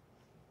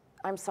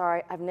I'm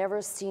sorry, I've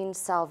never seen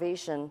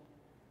salvation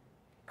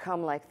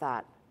come like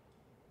that.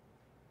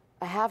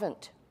 I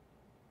haven't.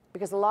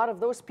 Because a lot of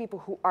those people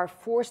who are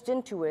forced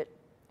into it,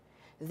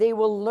 they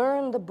will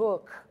learn the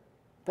book,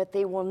 but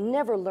they will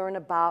never learn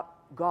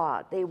about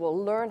God. They will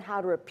learn how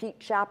to repeat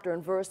chapter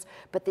and verse,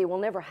 but they will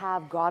never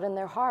have God in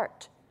their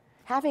heart.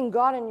 Having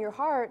God in your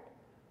heart,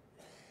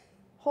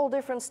 whole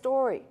different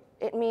story.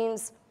 It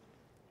means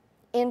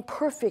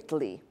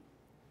imperfectly,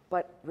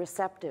 but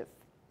receptive.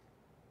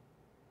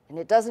 And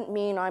it doesn't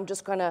mean I'm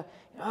just gonna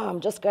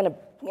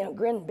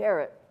grin and bear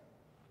it.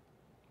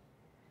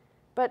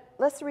 But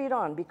let's read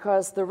on,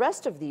 because the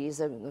rest of these,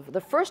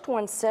 the first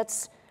one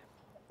sets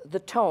the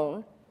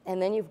tone,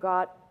 and then you've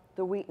got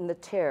the wheat and the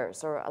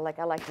tares, or like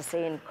I like to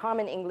say in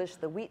common English,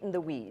 the wheat and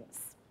the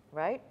weeds,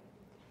 right?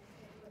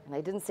 And I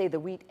didn't say the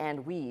wheat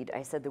and weed,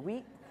 I said the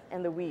wheat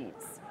and the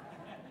weeds.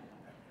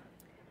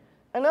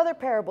 Another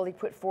parable he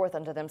put forth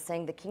unto them,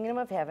 saying, the kingdom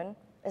of heaven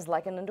is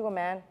likened unto a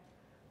man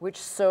which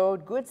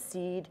sowed good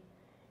seed.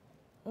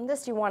 And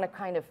this you want to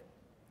kind of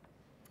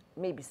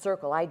maybe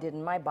circle, I did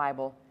in my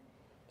Bible,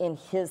 in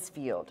his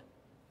field.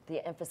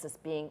 The emphasis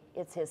being,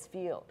 it's his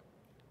field.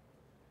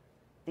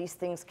 These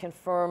things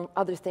confirm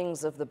other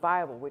things of the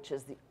Bible, which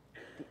is the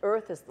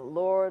earth is the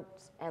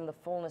Lord's and the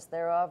fullness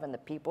thereof, and the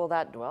people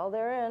that dwell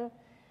therein.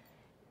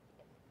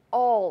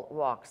 All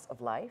walks of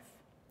life,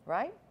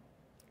 right?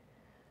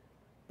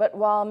 But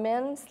while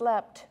men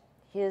slept,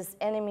 his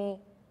enemy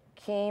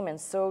came and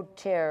sowed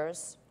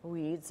tares,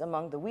 weeds,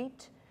 among the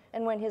wheat,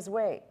 and went his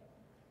way.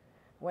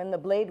 When the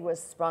blade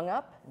was sprung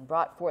up and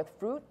brought forth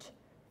fruit,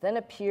 then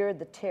appeared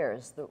the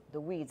tares,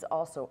 the weeds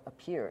also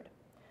appeared.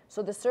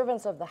 So the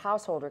servants of the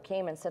householder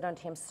came and said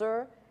unto him,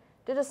 Sir,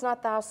 didst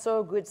not thou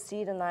sow good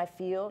seed in thy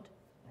field?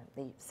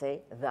 They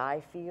say,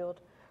 thy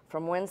field.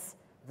 From whence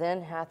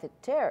then hath it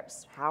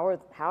tares? How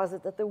is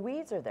it that the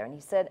weeds are there? And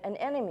he said, an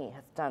enemy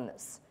hath done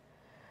this.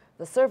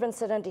 The servant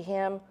said unto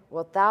him,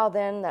 wilt thou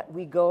then that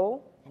we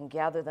go and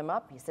gather them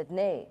up? He said,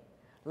 nay,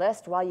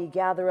 lest while ye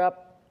gather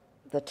up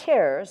the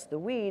tares, the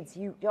weeds,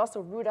 you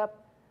also root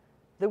up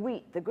the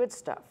wheat, the good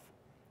stuff.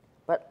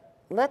 But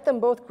let them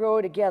both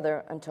grow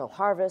together until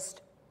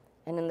harvest.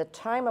 And in the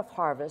time of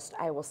harvest,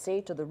 I will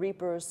say to the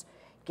reapers,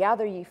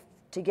 gather ye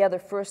together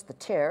first the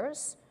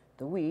tares,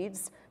 the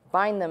weeds,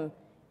 bind them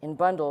in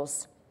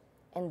bundles,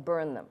 and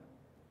burn them.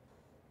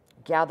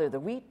 Gather the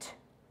wheat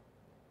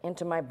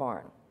into my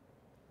barn.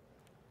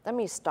 Let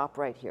me stop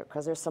right here,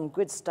 because there's some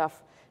good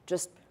stuff.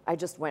 I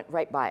just went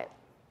right by it.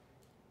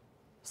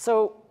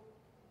 So,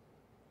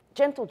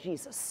 gentle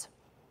Jesus,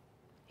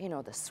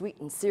 the sweet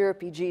and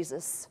syrupy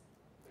Jesus,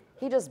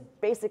 he just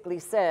basically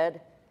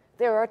said,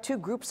 there are two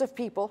groups of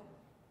people,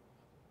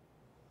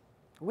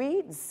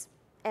 weeds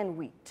and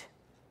wheat,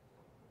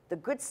 the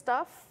good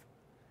stuff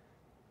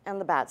and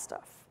the bad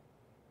stuff.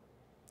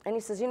 And he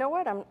says, you know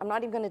what, I'm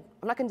not going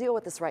to deal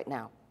with this right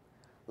now.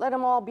 Let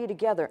them all be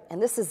together.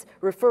 And this is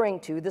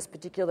referring to, this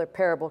particular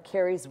parable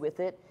carries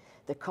with it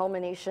the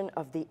culmination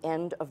of the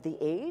end of the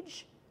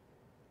age,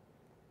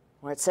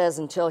 where it says,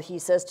 until he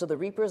says to the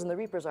reapers, and the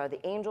reapers are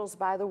the angels,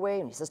 by the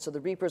way, and he says to the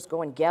reapers,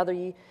 go and gather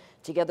ye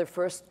together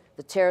first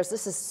the tares.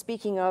 This is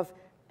speaking of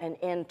an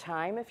end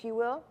time, if you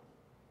will.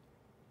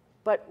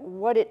 But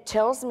what it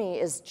tells me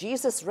is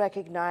Jesus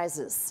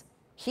recognizes,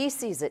 he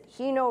sees it,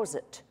 he knows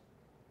it.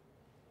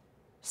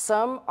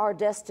 Some are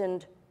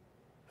destined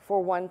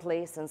for one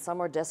place and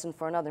some are destined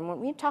for another. And when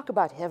we talk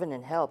about heaven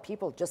and hell,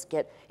 people just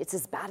get, it's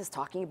as bad as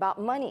talking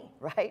about money,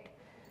 right?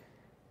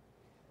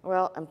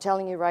 Well, I'm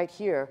telling you right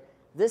here,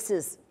 this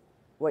is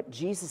what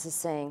Jesus is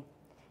saying.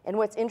 And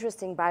what's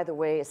interesting, by the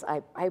way, is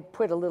I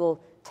put a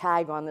little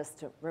tag on this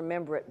to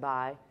remember it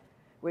by,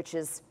 which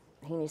is,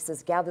 he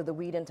says, gather the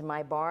wheat into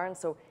my barn.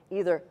 So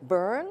either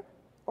burn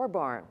or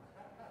barn.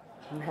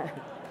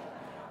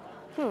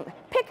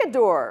 Pick a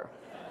door.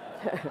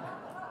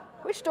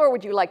 Which door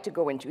would you like to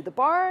go into, the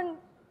barn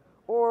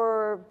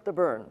or the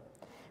burn?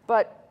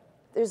 But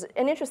there's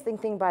an interesting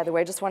thing, by the way.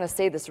 I just want to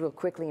say this real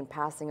quickly in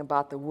passing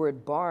about the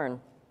word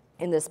barn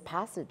in this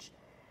passage.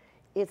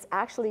 It's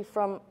actually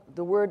from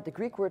the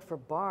Greek word for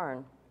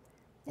barn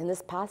in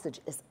this passage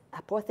is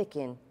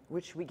apothekin,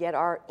 which we get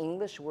our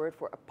English word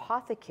for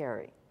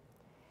apothecary.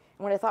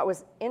 And what I thought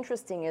was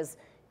interesting is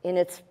in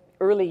its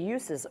early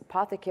uses,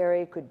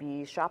 apothecary could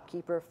be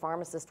shopkeeper,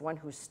 pharmacist, one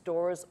who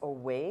stores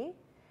away.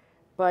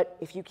 But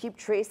if you keep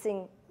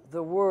tracing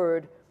the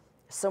word,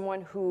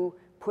 someone who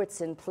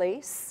puts in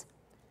place,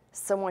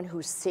 someone who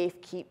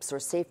safekeeps or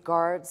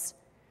safeguards.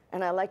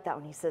 And I like that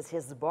when he says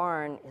his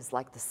barn is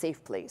like the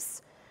safe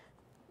place.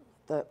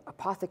 The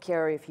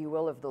apothecary, if you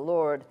will, of the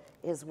Lord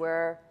is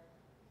where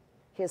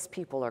his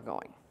people are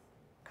going.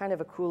 Kind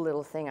of a cool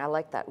little thing. I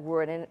like that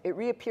word. And it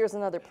reappears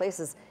in other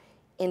places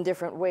in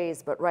different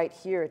ways, but right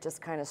here it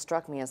just kind of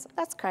struck me as,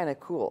 that's kind of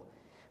cool.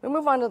 We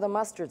move on to the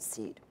mustard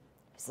seed.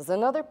 He says,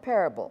 another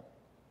parable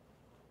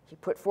he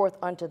put forth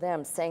unto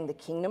them, saying, the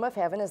kingdom of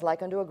heaven is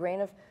like unto a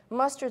grain of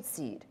mustard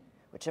seed,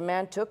 which a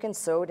man took and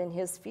sowed in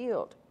his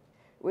field,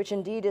 which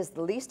indeed is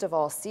the least of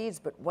all seeds,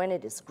 but when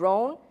it is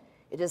grown,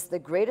 it is the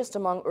greatest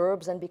among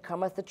herbs and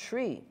becometh a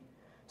tree,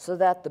 so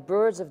that the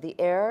birds of the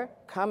air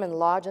come and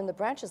lodge in the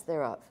branches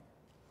thereof.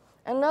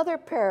 Another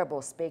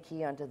parable spake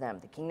he unto them,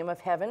 the kingdom of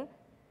heaven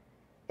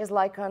is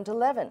like unto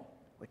leaven,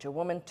 which a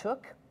woman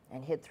took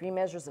and hid 3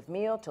 measures of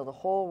meal till the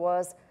whole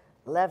was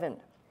leavened.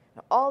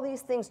 Now all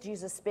these things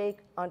Jesus spake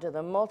unto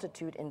the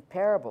multitude in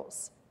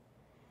parables,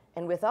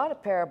 and without a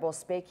parable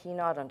spake he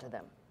not unto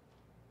them.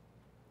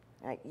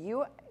 Now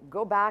you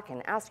go back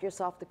and ask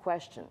yourself the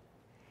question,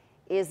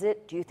 do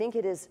you think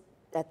it is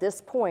at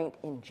this point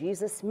in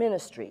Jesus'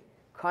 ministry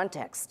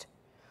context,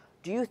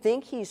 do you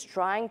think he's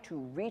trying to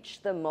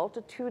reach the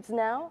multitudes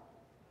now?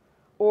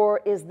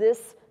 Or is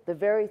this the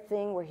very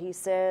thing where he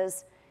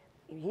says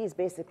he's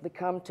basically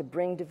come to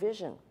bring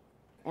division?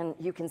 And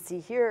you can see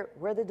here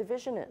where the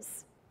division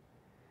is.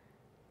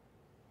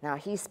 Now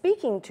he's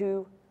speaking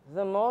to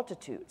the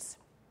multitudes,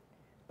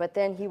 but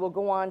then he will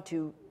go on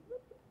to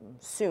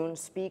soon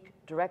speak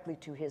directly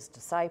to his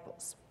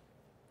disciples.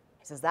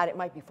 He says that it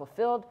might be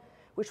fulfilled,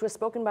 which was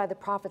spoken by the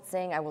prophet,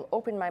 saying, I will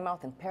open my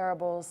mouth in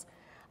parables,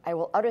 I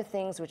will utter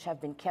things which have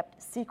been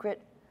kept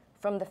secret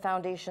from the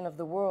foundation of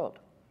the world.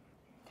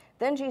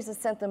 Then Jesus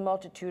sent the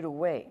multitude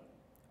away,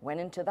 went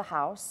into the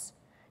house,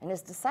 and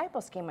his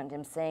disciples came unto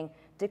him, saying,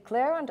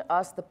 declare unto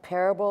us the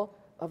parable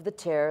of the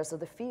tares of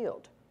the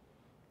field.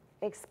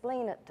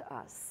 Explain it to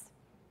us.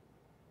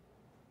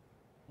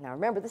 Now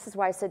remember, this is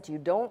why I said to you,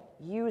 don't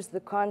use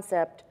the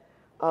concept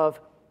of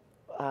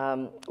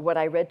what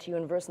I read to you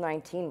in verse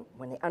 19,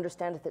 when they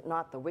understandeth it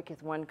not, the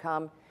wicked one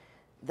come.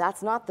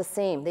 That's not the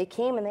same. They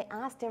came and they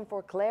asked him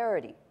for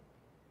clarity.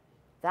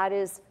 That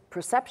is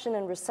perception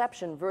and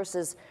reception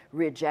versus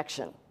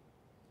rejection.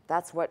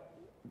 That's what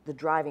the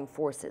driving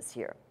force is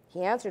here.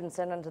 He answered and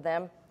said unto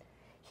them,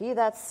 he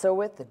that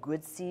soweth the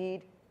good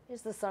seed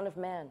is the Son of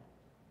Man.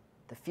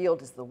 The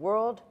field is the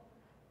world.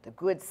 The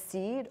good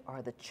seed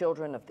are the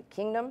children of the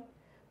kingdom,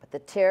 but the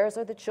tares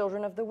are the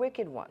children of the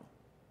wicked one.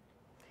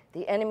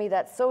 The enemy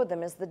that sowed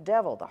them is the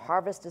devil. The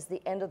harvest is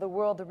the end of the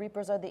world. The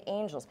reapers are the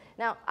angels.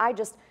 Now,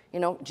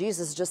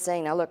 Jesus is just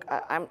saying, now look,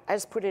 I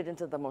just put it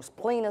into the most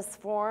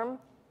plainest form.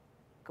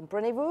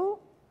 Comprenez-vous?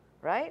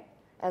 Right?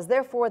 As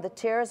therefore the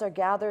tares are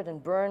gathered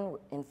and burned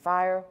in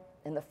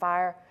the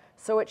fire,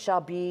 so it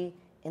shall be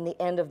in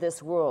the end of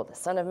this world. The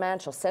Son of Man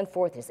shall send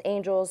forth his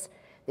angels.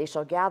 They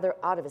shall gather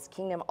out of his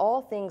kingdom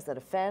all things that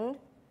offend,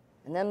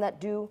 and them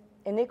that do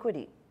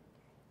iniquity,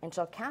 and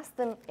shall cast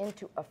them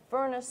into a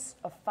furnace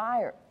of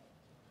fire.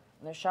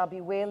 And there shall be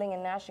wailing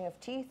and gnashing of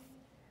teeth.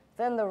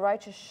 Then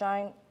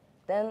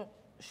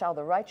shall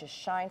the righteous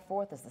shine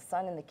forth as the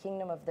sun in the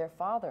kingdom of their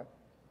Father.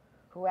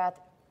 Who hath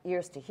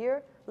ears to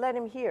hear, let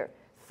him hear.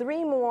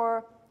 3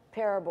 more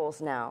parables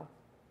now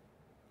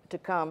to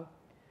come.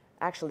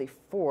 Actually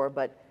 4,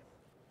 but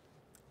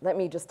let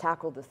me just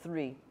tackle the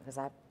 3, because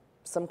I have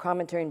some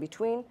commentary in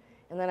between,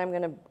 and then I'm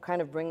going to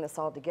kind of bring this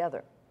all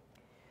together.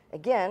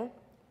 Again,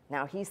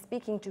 now he's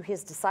speaking to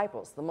his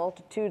disciples. The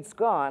multitude's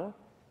gone.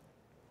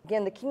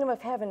 Again, the kingdom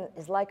of heaven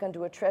is like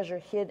unto a treasure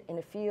hid in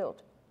a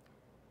field,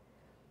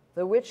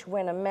 the which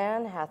when a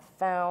man hath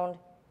found,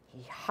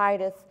 he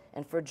hideth,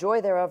 and for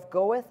joy thereof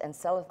goeth and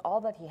selleth all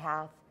that he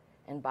hath,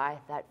 and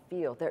buyeth that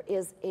field. There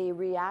is a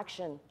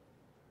reaction.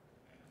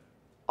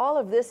 All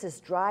of this is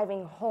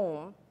driving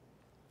home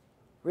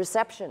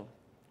reception,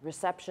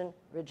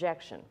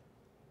 rejection,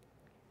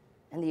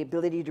 and the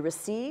ability to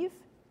receive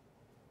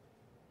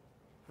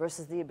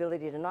versus the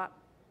ability to not.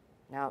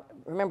 Now,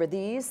 remember,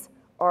 these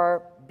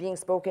are being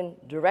spoken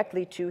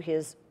directly to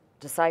his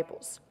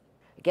disciples.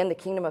 Again, the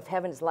kingdom of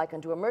heaven is like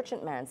unto a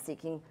merchantman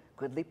seeking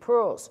goodly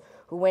pearls,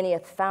 who when he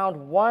hath found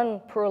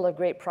one pearl of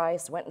great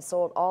price, went and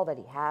sold all that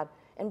he had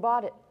and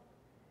bought it.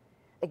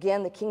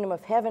 Again, the kingdom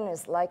of heaven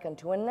is like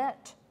unto a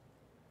net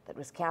that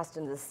was cast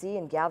into the sea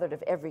and gathered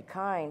of every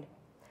kind,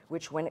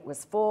 which when it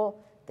was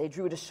full, they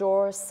drew to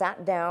shore,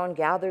 sat down,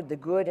 gathered the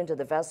good into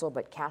the vessel,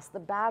 but cast the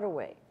bad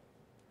away.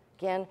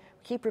 Again,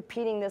 keep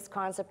repeating this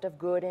concept of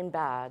good and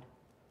bad.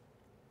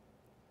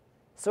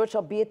 So it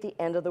shall be at the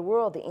end of the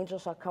world. The angel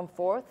shall come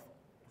forth,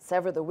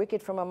 sever the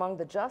wicked from among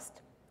the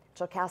just,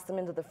 shall cast them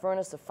into the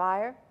furnace of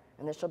fire,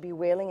 and there shall be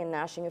wailing and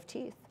gnashing of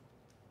teeth.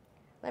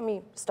 Let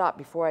me stop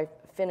before I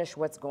finish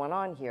what's going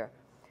on here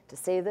to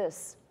say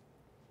this.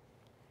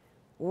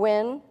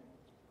 When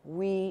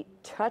we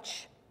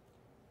touch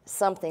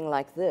something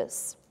like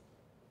this,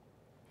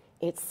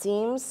 it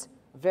seems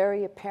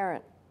very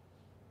apparent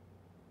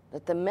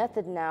that the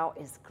method now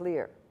is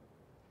clear.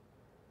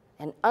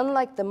 And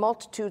unlike the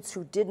multitudes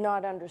who did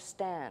not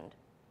understand,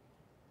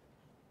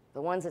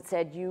 the ones that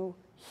said, you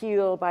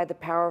heal by the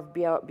power of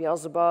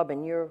Beelzebub,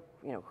 and you're,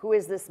 who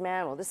is this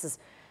man? Well, this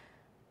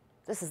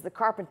is the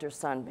carpenter's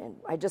son. And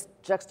I just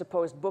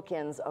juxtaposed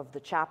bookends of the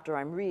chapter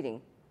I'm reading.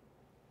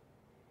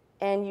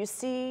 And you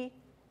see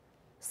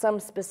some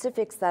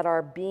specifics that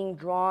are being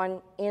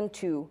drawn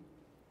into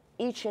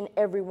each and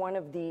every one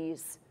of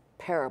these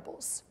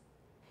parables.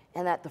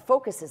 And that the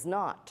focus is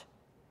not,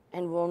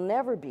 and will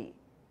never be,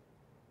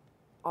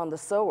 on the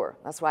sower.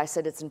 That's why I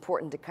said it's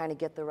important to kind of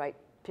get the right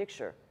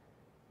picture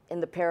in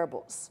the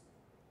parables.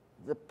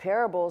 The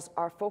parables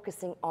are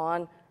focusing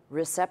on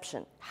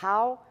reception,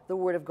 how the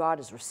Word of God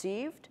is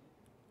received,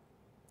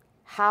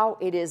 how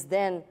it is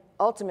then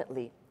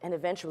ultimately and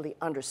eventually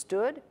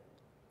understood.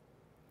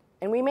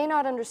 And we may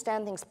not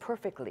understand things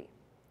perfectly,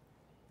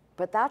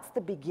 but that's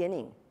the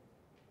beginning.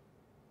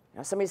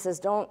 Now, somebody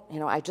says,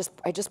 I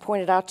just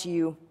pointed out to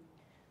you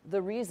the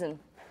reason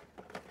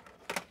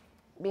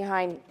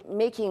behind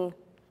making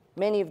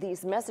many of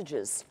these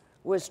messages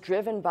was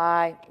driven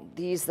by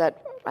these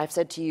that I've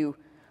said to you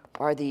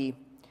are we'll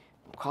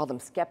call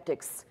them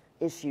skeptics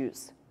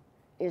issues,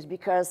 is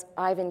because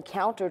I've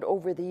encountered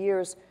over the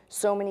years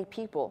so many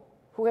people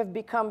who have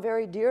become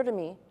very dear to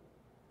me,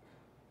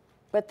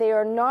 but they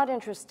are not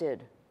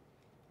interested.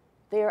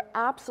 They are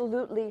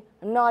absolutely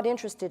not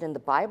interested in the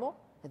Bible.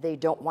 They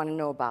don't want to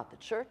know about the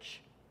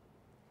church.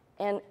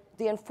 And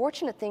the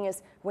unfortunate thing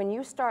is when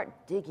you start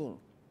digging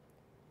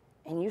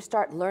and you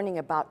start learning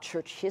about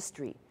church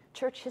history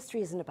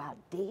isn't about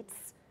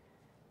dates.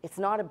 It's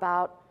not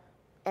about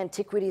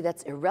antiquity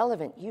that's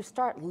irrelevant. You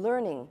start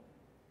learning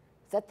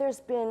that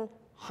there's been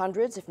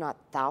hundreds, if not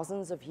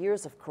thousands of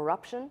years of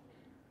corruption,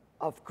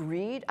 of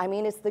greed. I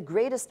mean, it's the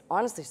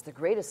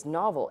greatest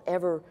novel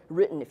ever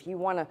written. If you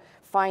want to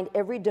find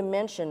every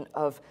dimension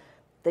of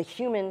the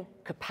human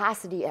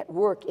capacity at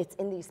work, it's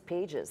in these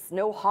pages.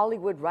 No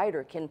Hollywood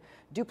writer can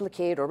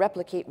duplicate or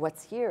replicate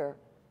what's here.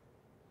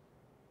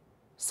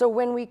 So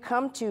when we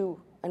come to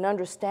an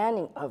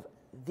understanding of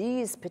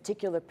these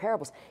particular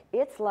parables,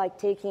 it's like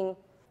taking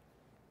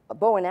a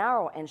bow and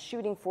arrow and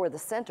shooting for the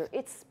center.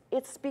 It's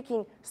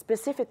speaking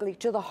specifically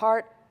to the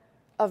heart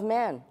of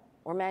man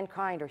or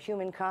mankind or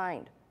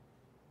humankind.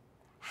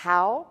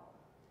 How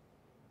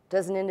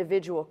does an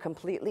individual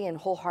completely and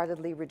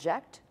wholeheartedly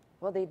reject?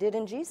 Well, they did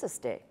in Jesus'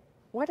 day.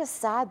 What a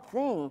sad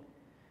thing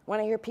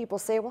when I hear people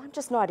say, well, I'm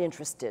just not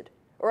interested,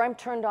 or I'm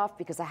turned off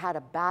because I had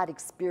a bad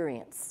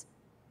experience.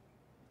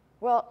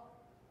 Well,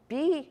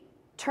 be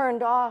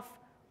turned off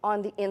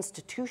on the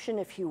institution,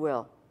 if you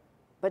will,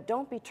 but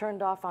don't be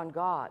turned off on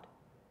God.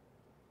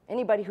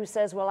 Anybody who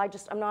says, well,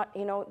 I'm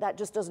not, that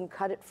just doesn't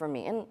cut it for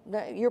me. And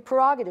your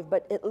prerogative,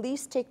 but at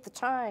least take the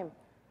time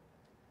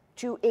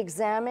to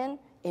examine,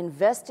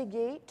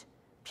 investigate,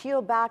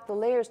 peel back the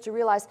layers to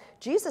realize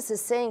Jesus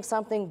is saying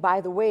something, by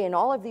the way, in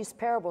all of these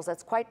parables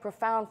that's quite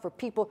profound for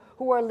people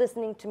who are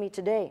listening to me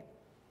today.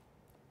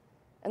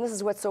 And this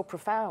is what's so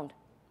profound.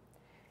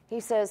 He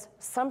says,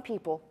 some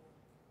people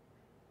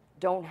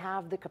don't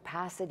have the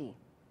capacity.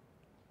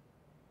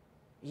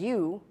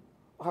 You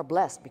are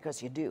blessed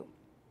because you do.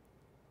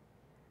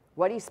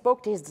 What he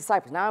spoke to his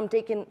disciples. Now I'm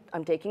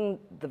taking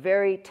the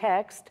very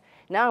text.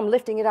 Now I'm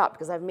lifting it up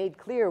because I've made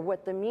clear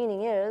what the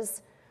meaning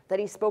is, that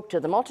he spoke to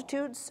the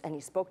multitudes and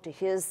he spoke to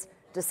his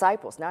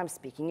disciples. Now I'm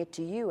speaking it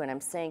to you and I'm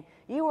saying,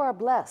 you are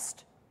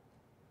blessed.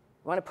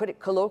 You want to put it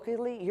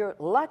colloquially? You're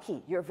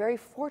lucky. You're very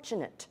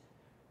fortunate.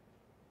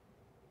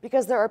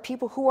 Because there are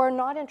people who are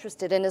not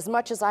interested. And as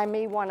much as I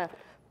may want to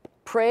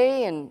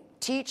pray and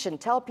teach and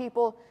tell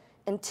people,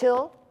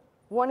 until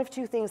one of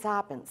two things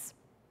happens.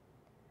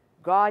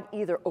 God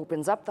either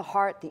opens up the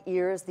heart, the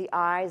ears, the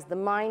eyes, the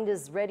mind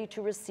is ready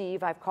to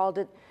receive. I've called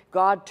it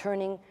God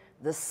turning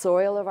the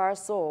soil of our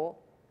soul.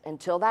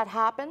 Until that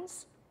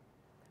happens,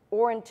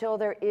 or until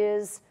there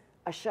is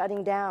a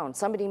shutting down.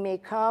 Somebody may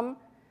come,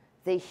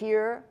 they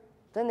hear,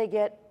 then they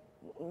get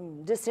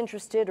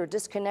disinterested or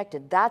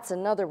disconnected. That's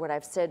another, what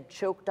I've said,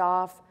 choked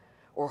off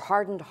or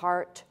hardened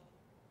heart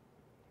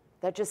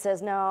that just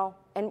says no.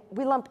 And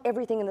we lump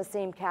everything in the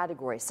same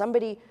category.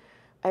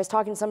 I was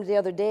talking to somebody the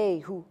other day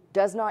who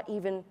does not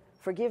even,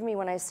 forgive me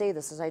when I say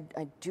this, as I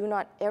do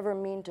not ever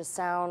mean to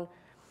sound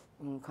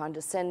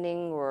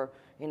condescending or,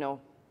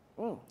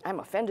 I'm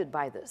offended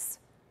by this.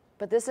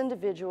 But this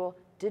individual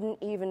didn't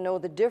even know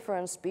the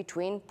difference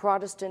between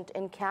Protestant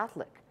and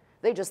Catholic.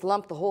 They just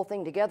lumped the whole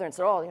thing together and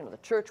said, the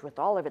church with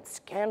all of its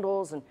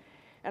scandals. And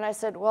I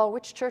said, well,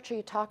 which church are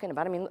you talking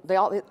about? I mean,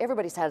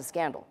 everybody's had a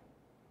scandal.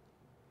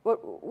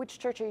 Which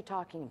church are you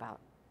talking about?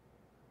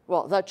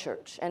 Well, the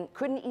church. And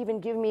couldn't even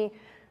give me,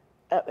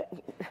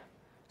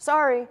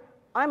 sorry,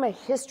 I'm a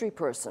history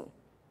person.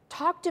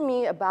 Talk to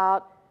me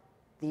about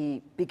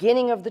the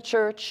beginning of the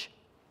church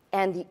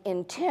and the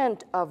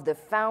intent of the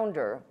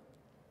founder.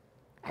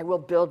 I will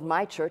build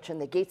my church and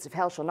the gates of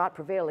hell shall not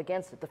prevail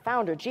against it. The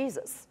founder,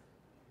 Jesus,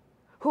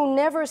 who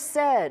never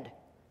said,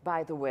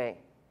 by the way,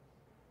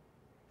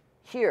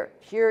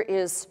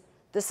 this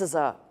is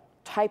a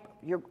type,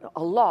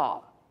 a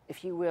law,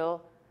 if you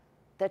will,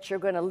 that you're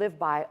going to live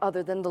by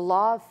other than the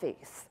law of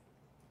faith,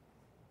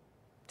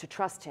 to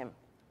trust him.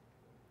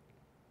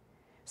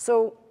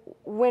 So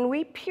when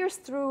we pierce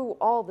through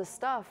all the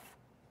stuff,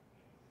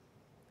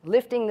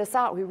 lifting this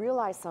out, we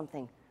realize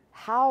something,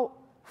 how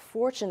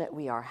fortunate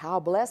we are, how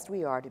blessed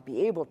we are to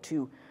be able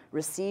to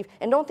receive.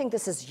 And don't think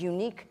this is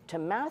unique to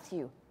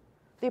Matthew.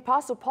 The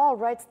Apostle Paul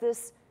writes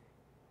this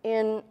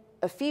in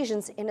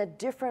Ephesians in a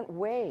different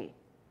way,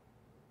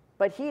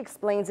 but he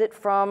explains it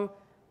from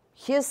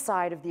his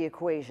side of the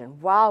equation.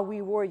 While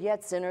we were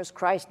yet sinners,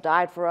 Christ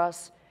died for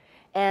us,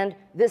 and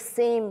this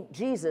same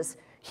Jesus,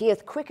 he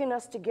hath quickened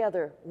us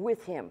together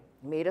with him,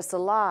 made us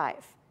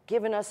alive,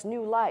 given us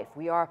new life.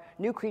 We are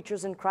new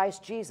creatures in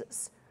Christ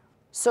Jesus.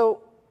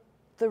 So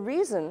the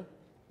reason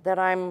that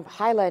I'm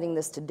highlighting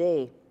this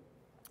today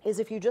is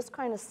if you just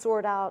kind of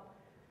sort out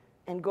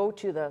and go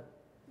to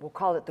we'll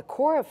call it the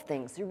core of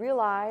things, you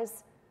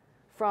realize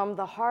from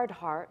the hard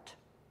heart,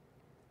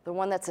 the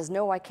one that says,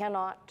 no, I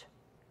cannot,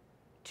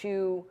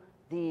 to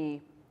the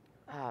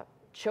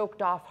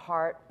choked off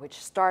heart, which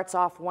starts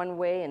off one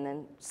way and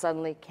then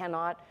suddenly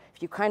cannot.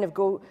 If you kind of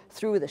go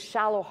through the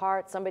shallow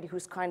heart, somebody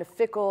who's kind of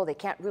fickle, they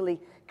can't really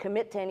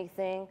commit to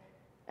anything.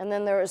 And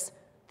then there's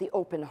the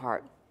open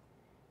heart.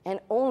 And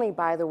only,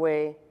 by the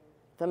way,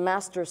 the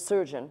master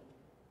surgeon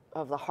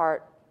of the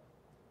heart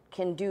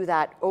can do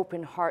that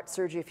open heart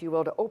surgery, if you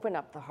will, to open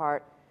up the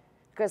heart,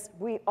 because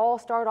we all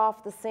start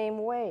off the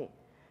same way.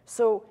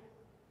 So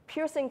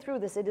piercing through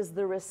this, it is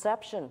the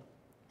reception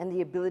and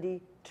the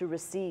ability to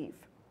receive.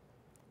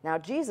 Now,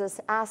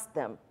 Jesus asked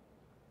them,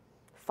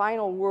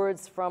 final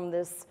words from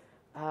this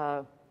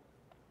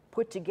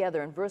put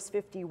together in verse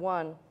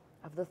 51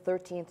 of the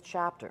 13th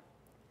chapter.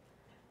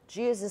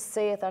 Jesus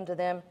saith unto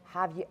them,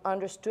 have ye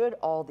understood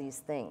all these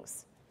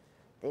things?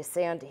 They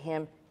say unto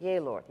him, yea,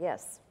 Lord,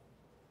 yes.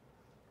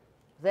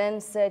 Then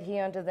said he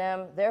unto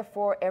them,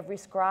 therefore every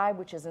scribe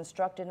which is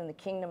instructed in the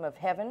kingdom of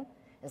heaven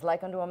is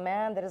like unto a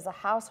man that is a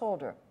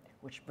householder,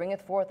 which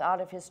bringeth forth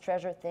out of his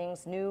treasure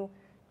things new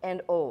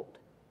and old.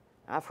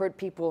 I've heard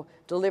people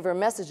deliver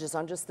messages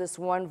on just this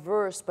one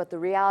verse, but the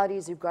reality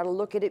is you've got to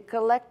look at it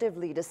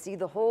collectively to see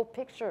the whole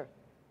picture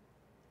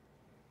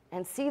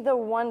and see the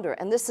wonder.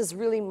 And this is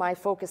really my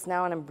focus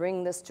now, and I'm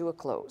bringing this to a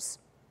close.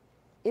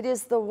 It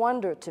is the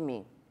wonder to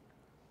me.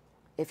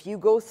 If you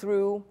go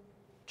through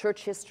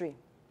church history,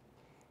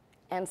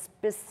 and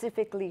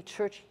specifically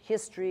church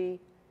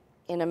history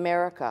in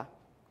America,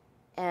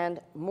 and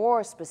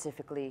more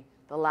specifically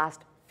the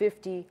last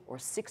 50 or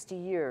 60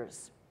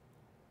 years,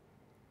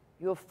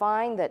 you'll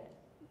find that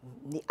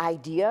the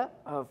idea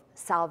of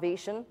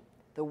salvation,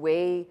 the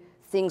way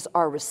things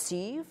are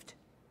received,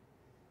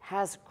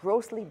 has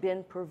grossly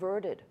been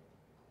perverted.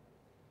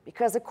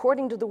 Because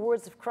according to the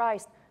words of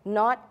Christ,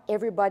 not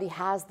everybody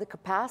has the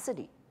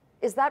capacity.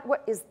 Is that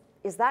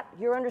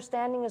your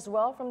understanding as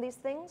well from these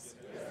things?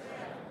 Yes.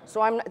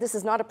 So this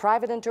is not a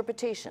private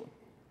interpretation.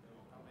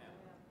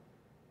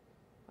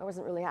 I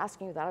wasn't really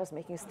asking you that, I was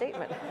making a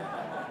statement.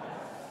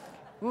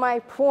 My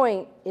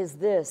point is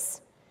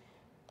this.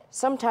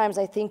 Sometimes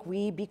I think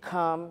we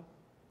become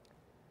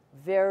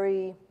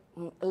very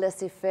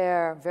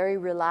laissez-faire, very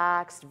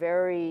relaxed,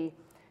 very,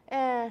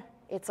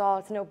 it's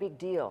no big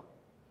deal.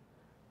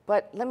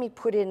 But let me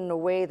put it in a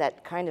way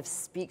that kind of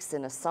speaks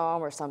in a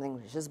psalm or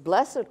something, which is,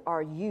 blessed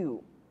are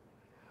you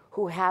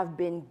who have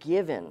been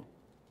given,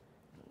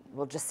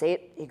 we'll just say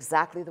it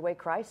exactly the way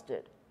Christ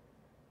did,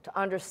 to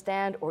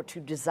understand or to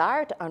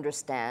desire to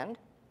understand,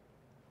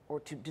 or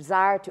to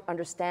desire to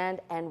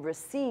understand and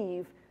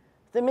receive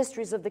the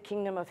mysteries of the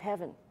kingdom of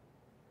heaven.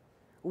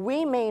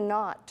 We may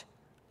not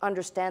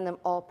understand them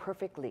all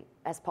perfectly.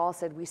 As Paul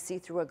said, we see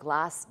through a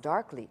glass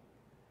darkly.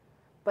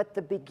 But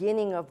the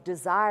beginning of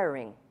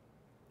desiring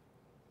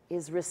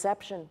is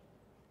reception.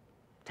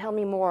 Tell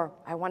me more.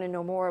 I want to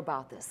know more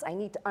about this. I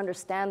need to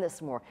understand this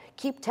more.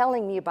 Keep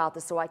telling me about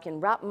this so I can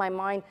wrap my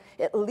mind,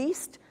 at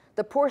least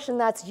the portion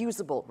that's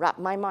usable, wrap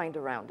my mind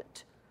around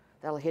it.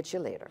 That'll hit you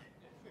later.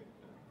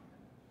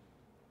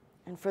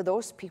 and for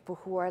those people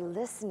who are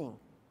listening.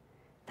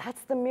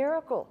 That's the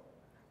miracle.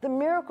 The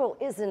miracle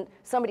isn't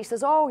somebody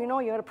says, oh, you know,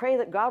 you got to pray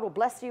that God will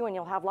bless you and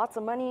you'll have lots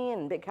of money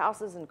and big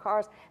houses and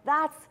cars.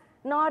 That's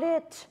not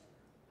it.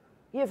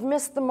 You've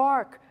missed the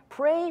mark.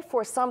 Pray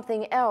for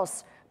something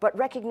else, but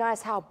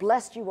recognize how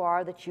blessed you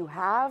are that you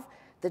have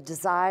the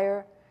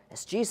desire,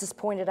 as Jesus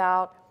pointed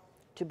out,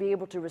 to be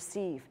able to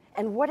receive.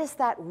 And what is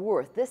that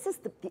worth? This is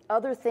the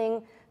other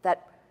thing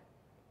that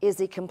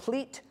is a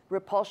complete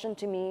repulsion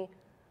to me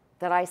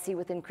that I see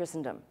within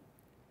Christendom.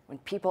 When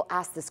people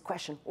ask this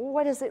question,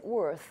 what is it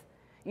worth?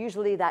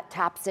 Usually that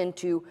taps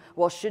into,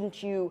 well,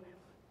 shouldn't you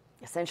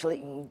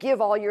essentially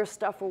give all your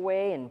stuff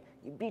away and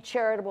be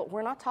charitable?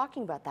 We're not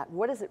talking about that.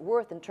 What is it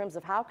worth in terms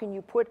of how can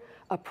you put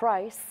a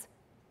price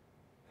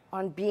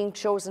on being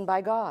chosen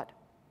by God?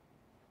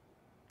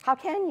 How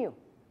can you?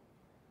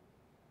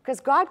 Because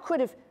God could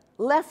have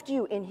left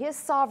you in his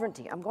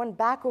sovereignty. I'm going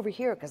back over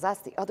here because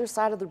that's the other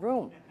side of the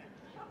room.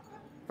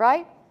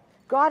 Right?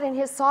 God in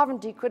his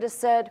sovereignty could have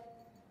said,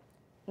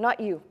 not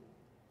you.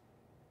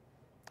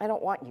 I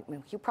don't want you. I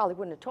mean, he probably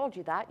wouldn't have told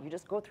you that. You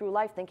just go through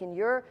life thinking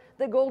you're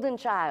the golden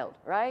child,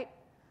 right?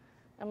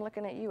 I'm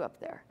looking at you up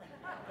there.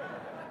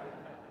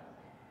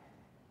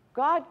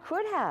 God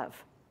could have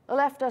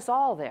left us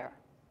all there.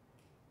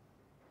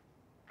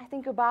 I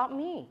think about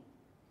me.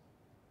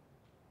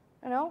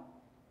 You know,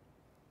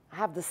 I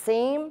had the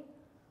same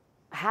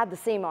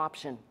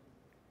option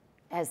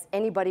as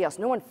anybody else.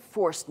 No one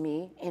forced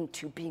me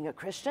into being a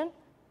Christian.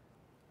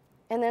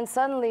 And then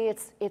suddenly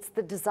it's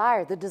the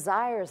desire. The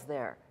desire is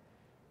there.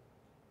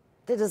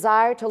 The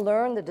desire to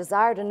learn, the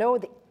desire to know,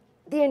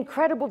 the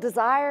incredible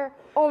desire,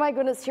 oh my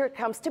goodness, here it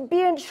comes, to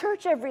be in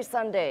church every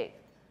Sunday.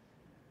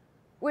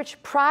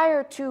 Which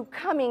prior to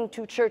coming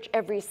to church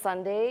every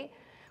Sunday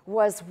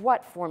was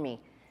what for me?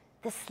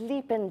 The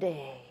sleeping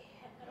day.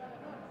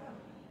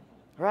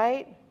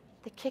 Right?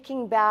 The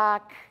kicking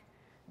back,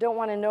 don't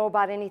want to know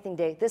about anything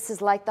day. This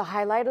is like the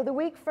highlight of the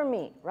week for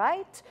me,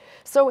 right?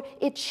 So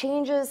it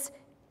changes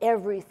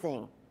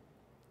everything.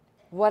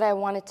 What I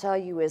want to tell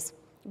you is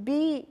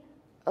be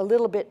a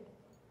little bit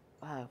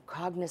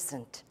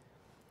cognizant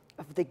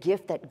of the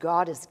gift that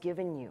God has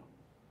given you.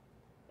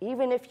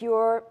 Even if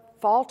you're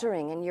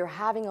faltering and you're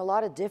having a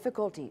lot of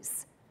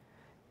difficulties,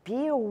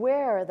 be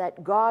aware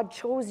that God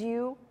chose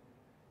you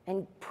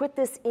and put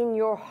this in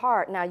your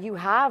heart. Now, you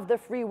have the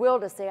free will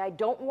to say, I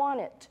don't want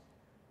it.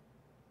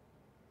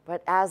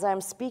 But as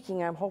I'm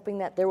speaking, I'm hoping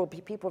that there will be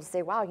people to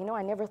say, wow, you know,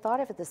 I never thought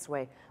of it this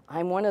way.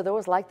 I'm one of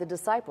those like the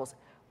disciples.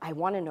 I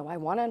want to know, I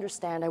want to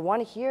understand, I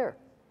want to hear.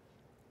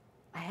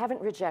 I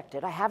haven't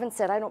rejected. I haven't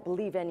said I don't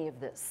believe any of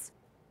this.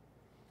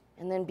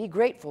 And then be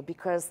grateful,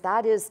 because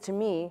that is, to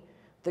me,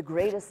 the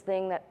greatest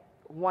thing that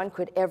one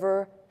could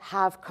ever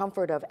have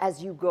comfort of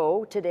as you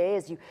go today,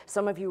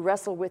 some of you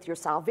wrestle with your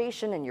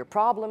salvation and your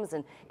problems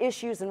and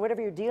issues and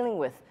whatever you're dealing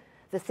with.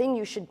 The thing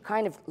you should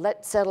kind of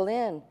let settle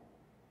in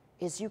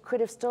is you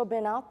could have still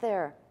been out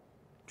there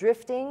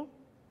drifting,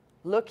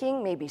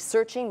 looking, maybe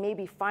searching,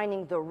 maybe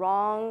finding the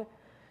wrong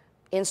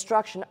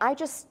instruction. I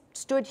just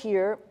stood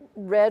here,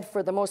 read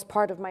for the most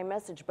part of my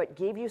message, but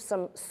gave you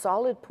some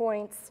solid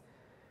points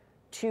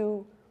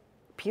to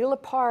peel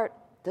apart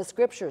the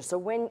scriptures. So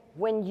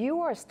when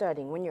you are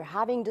studying, when you're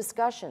having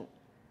discussion,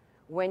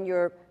 when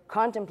you're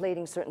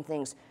contemplating certain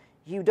things,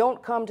 you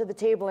don't come to the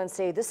table and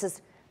say,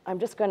 I'm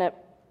just going to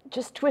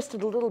just twist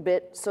it a little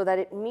bit so that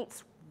it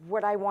meets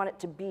what I want it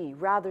to be.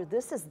 Rather,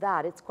 this is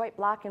that. It's quite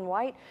black and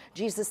white.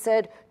 Jesus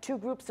said, two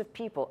groups of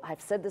people.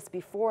 I've said this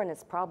before, and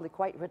it's probably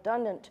quite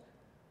redundant.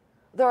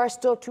 There are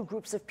still two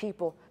groups of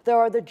people. There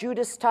are the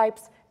Judas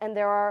types, and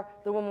there are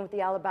the woman with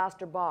the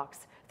alabaster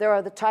box. There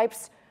are the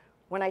types,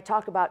 when I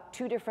talk about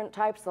two different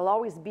types, there'll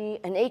always be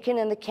an Achan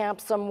in the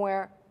camp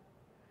somewhere,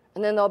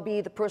 and then there'll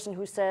be the person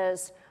who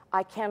says,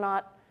 I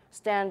cannot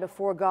stand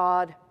before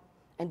God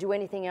and do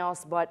anything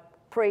else but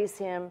praise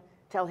him,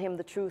 tell him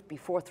the truth, be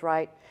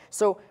forthright.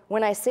 So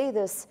when I say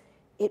this,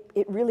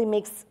 it really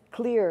makes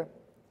clear,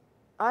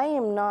 I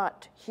am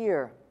not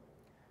here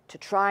to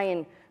try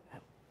and,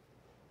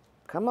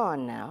 come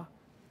on now,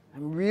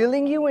 I'm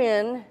reeling you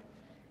in,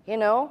 you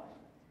know,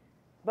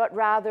 but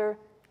rather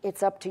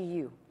it's up to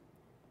you.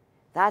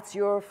 That's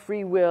your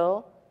free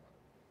will,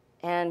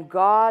 and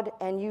God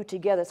and you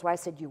together. That's why I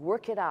said you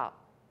work it out.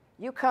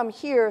 You come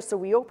here, so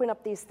we open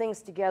up these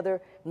things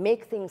together,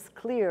 make things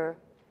clear,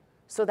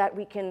 so that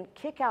we can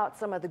kick out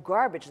some of the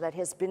garbage that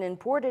has been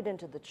imported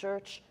into the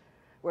church,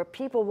 where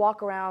people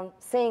walk around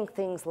saying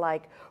things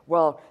like,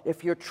 well,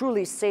 if you're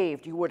truly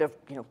saved, you would have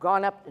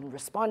gone up and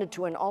responded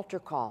to an altar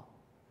call.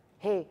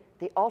 Hey,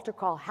 the altar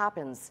call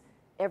happens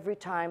every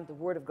time the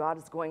word of God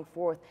is going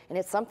forth, and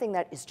it's something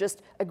that is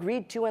just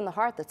agreed to in the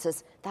heart that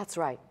says, that's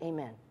right,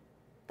 amen.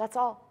 That's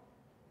all.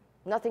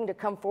 Nothing to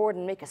come forward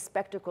and make a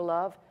spectacle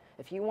of.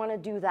 If you want to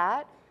do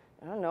that,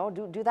 I don't know,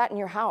 do that in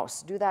your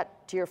house. Do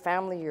that to your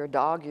family, your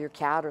dog, your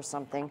cat or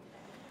something.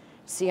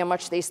 See how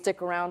much they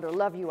stick around or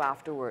love you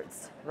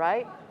afterwards,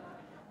 right?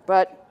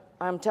 But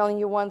I'm telling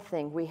you one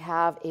thing, we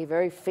have a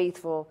very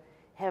faithful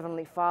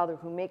Heavenly Father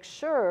who makes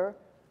sure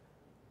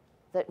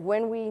that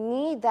when we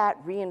need that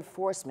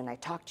reinforcement, I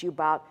talked to you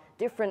about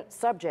different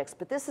subjects,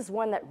 but this is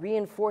one that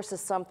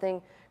reinforces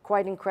something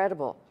quite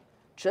incredible.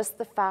 Just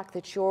the fact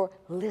that you're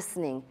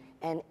listening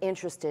and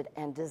interested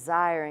and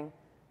desiring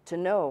to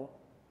know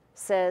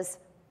says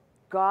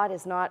God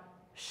has not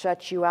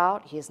shut you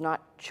out, He has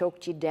not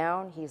choked you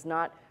down, He has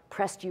not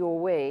pressed you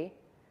away,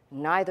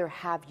 neither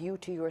have you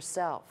to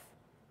yourself.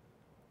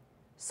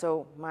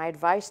 So my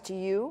advice to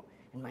you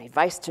and my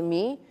advice to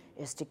me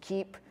is to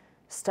keep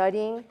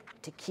studying,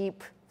 to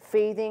keep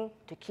faithing,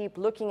 to keep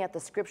looking at the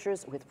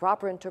scriptures with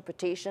proper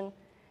interpretation,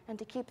 and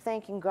to keep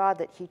thanking God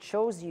that He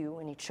chose you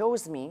and He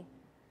chose me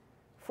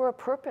for a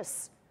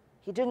purpose.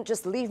 He didn't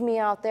just leave me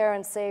out there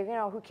and say, you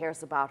know, who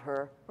cares about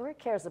her, or who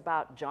cares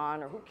about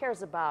John, or who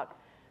cares about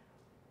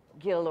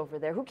Gil over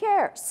there, who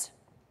cares?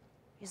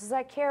 He says,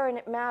 I care and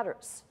it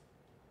matters.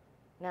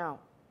 Now,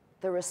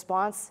 the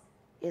response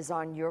is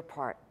on your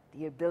part,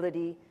 the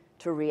ability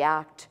to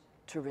react,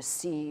 to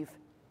receive,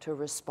 to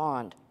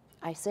respond.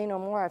 I say no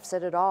more, I've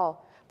said it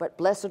all, but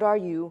blessed are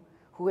you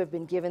who have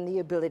been given the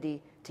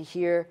ability to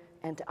hear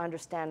and to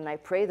understand. And I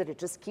pray that it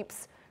just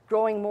keeps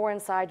growing more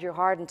inside your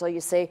heart until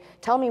you say,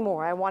 tell me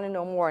more, I want to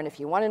know more. And if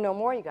you want to know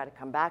more, you got to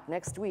come back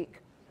next week.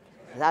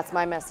 That's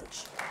my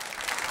message.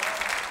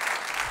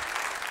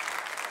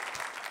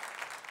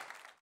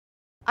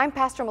 I'm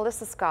Pastor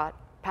Melissa Scott,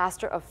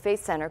 pastor of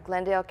Faith Center,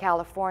 Glendale,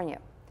 California.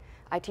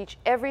 I teach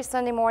every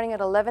Sunday morning at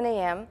 11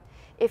 a.m.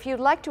 If you'd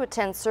like to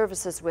attend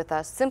services with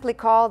us, simply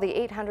call the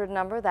 800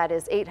 number, that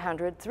is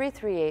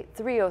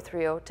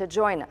 800-338-3030, to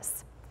join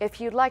us. If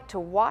you'd like to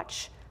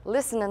watch,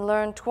 listen, and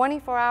learn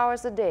 24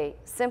 hours a day,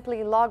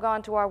 simply log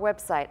on to our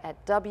website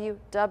at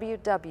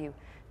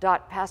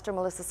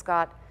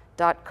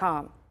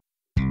www.pastormelissascott.com.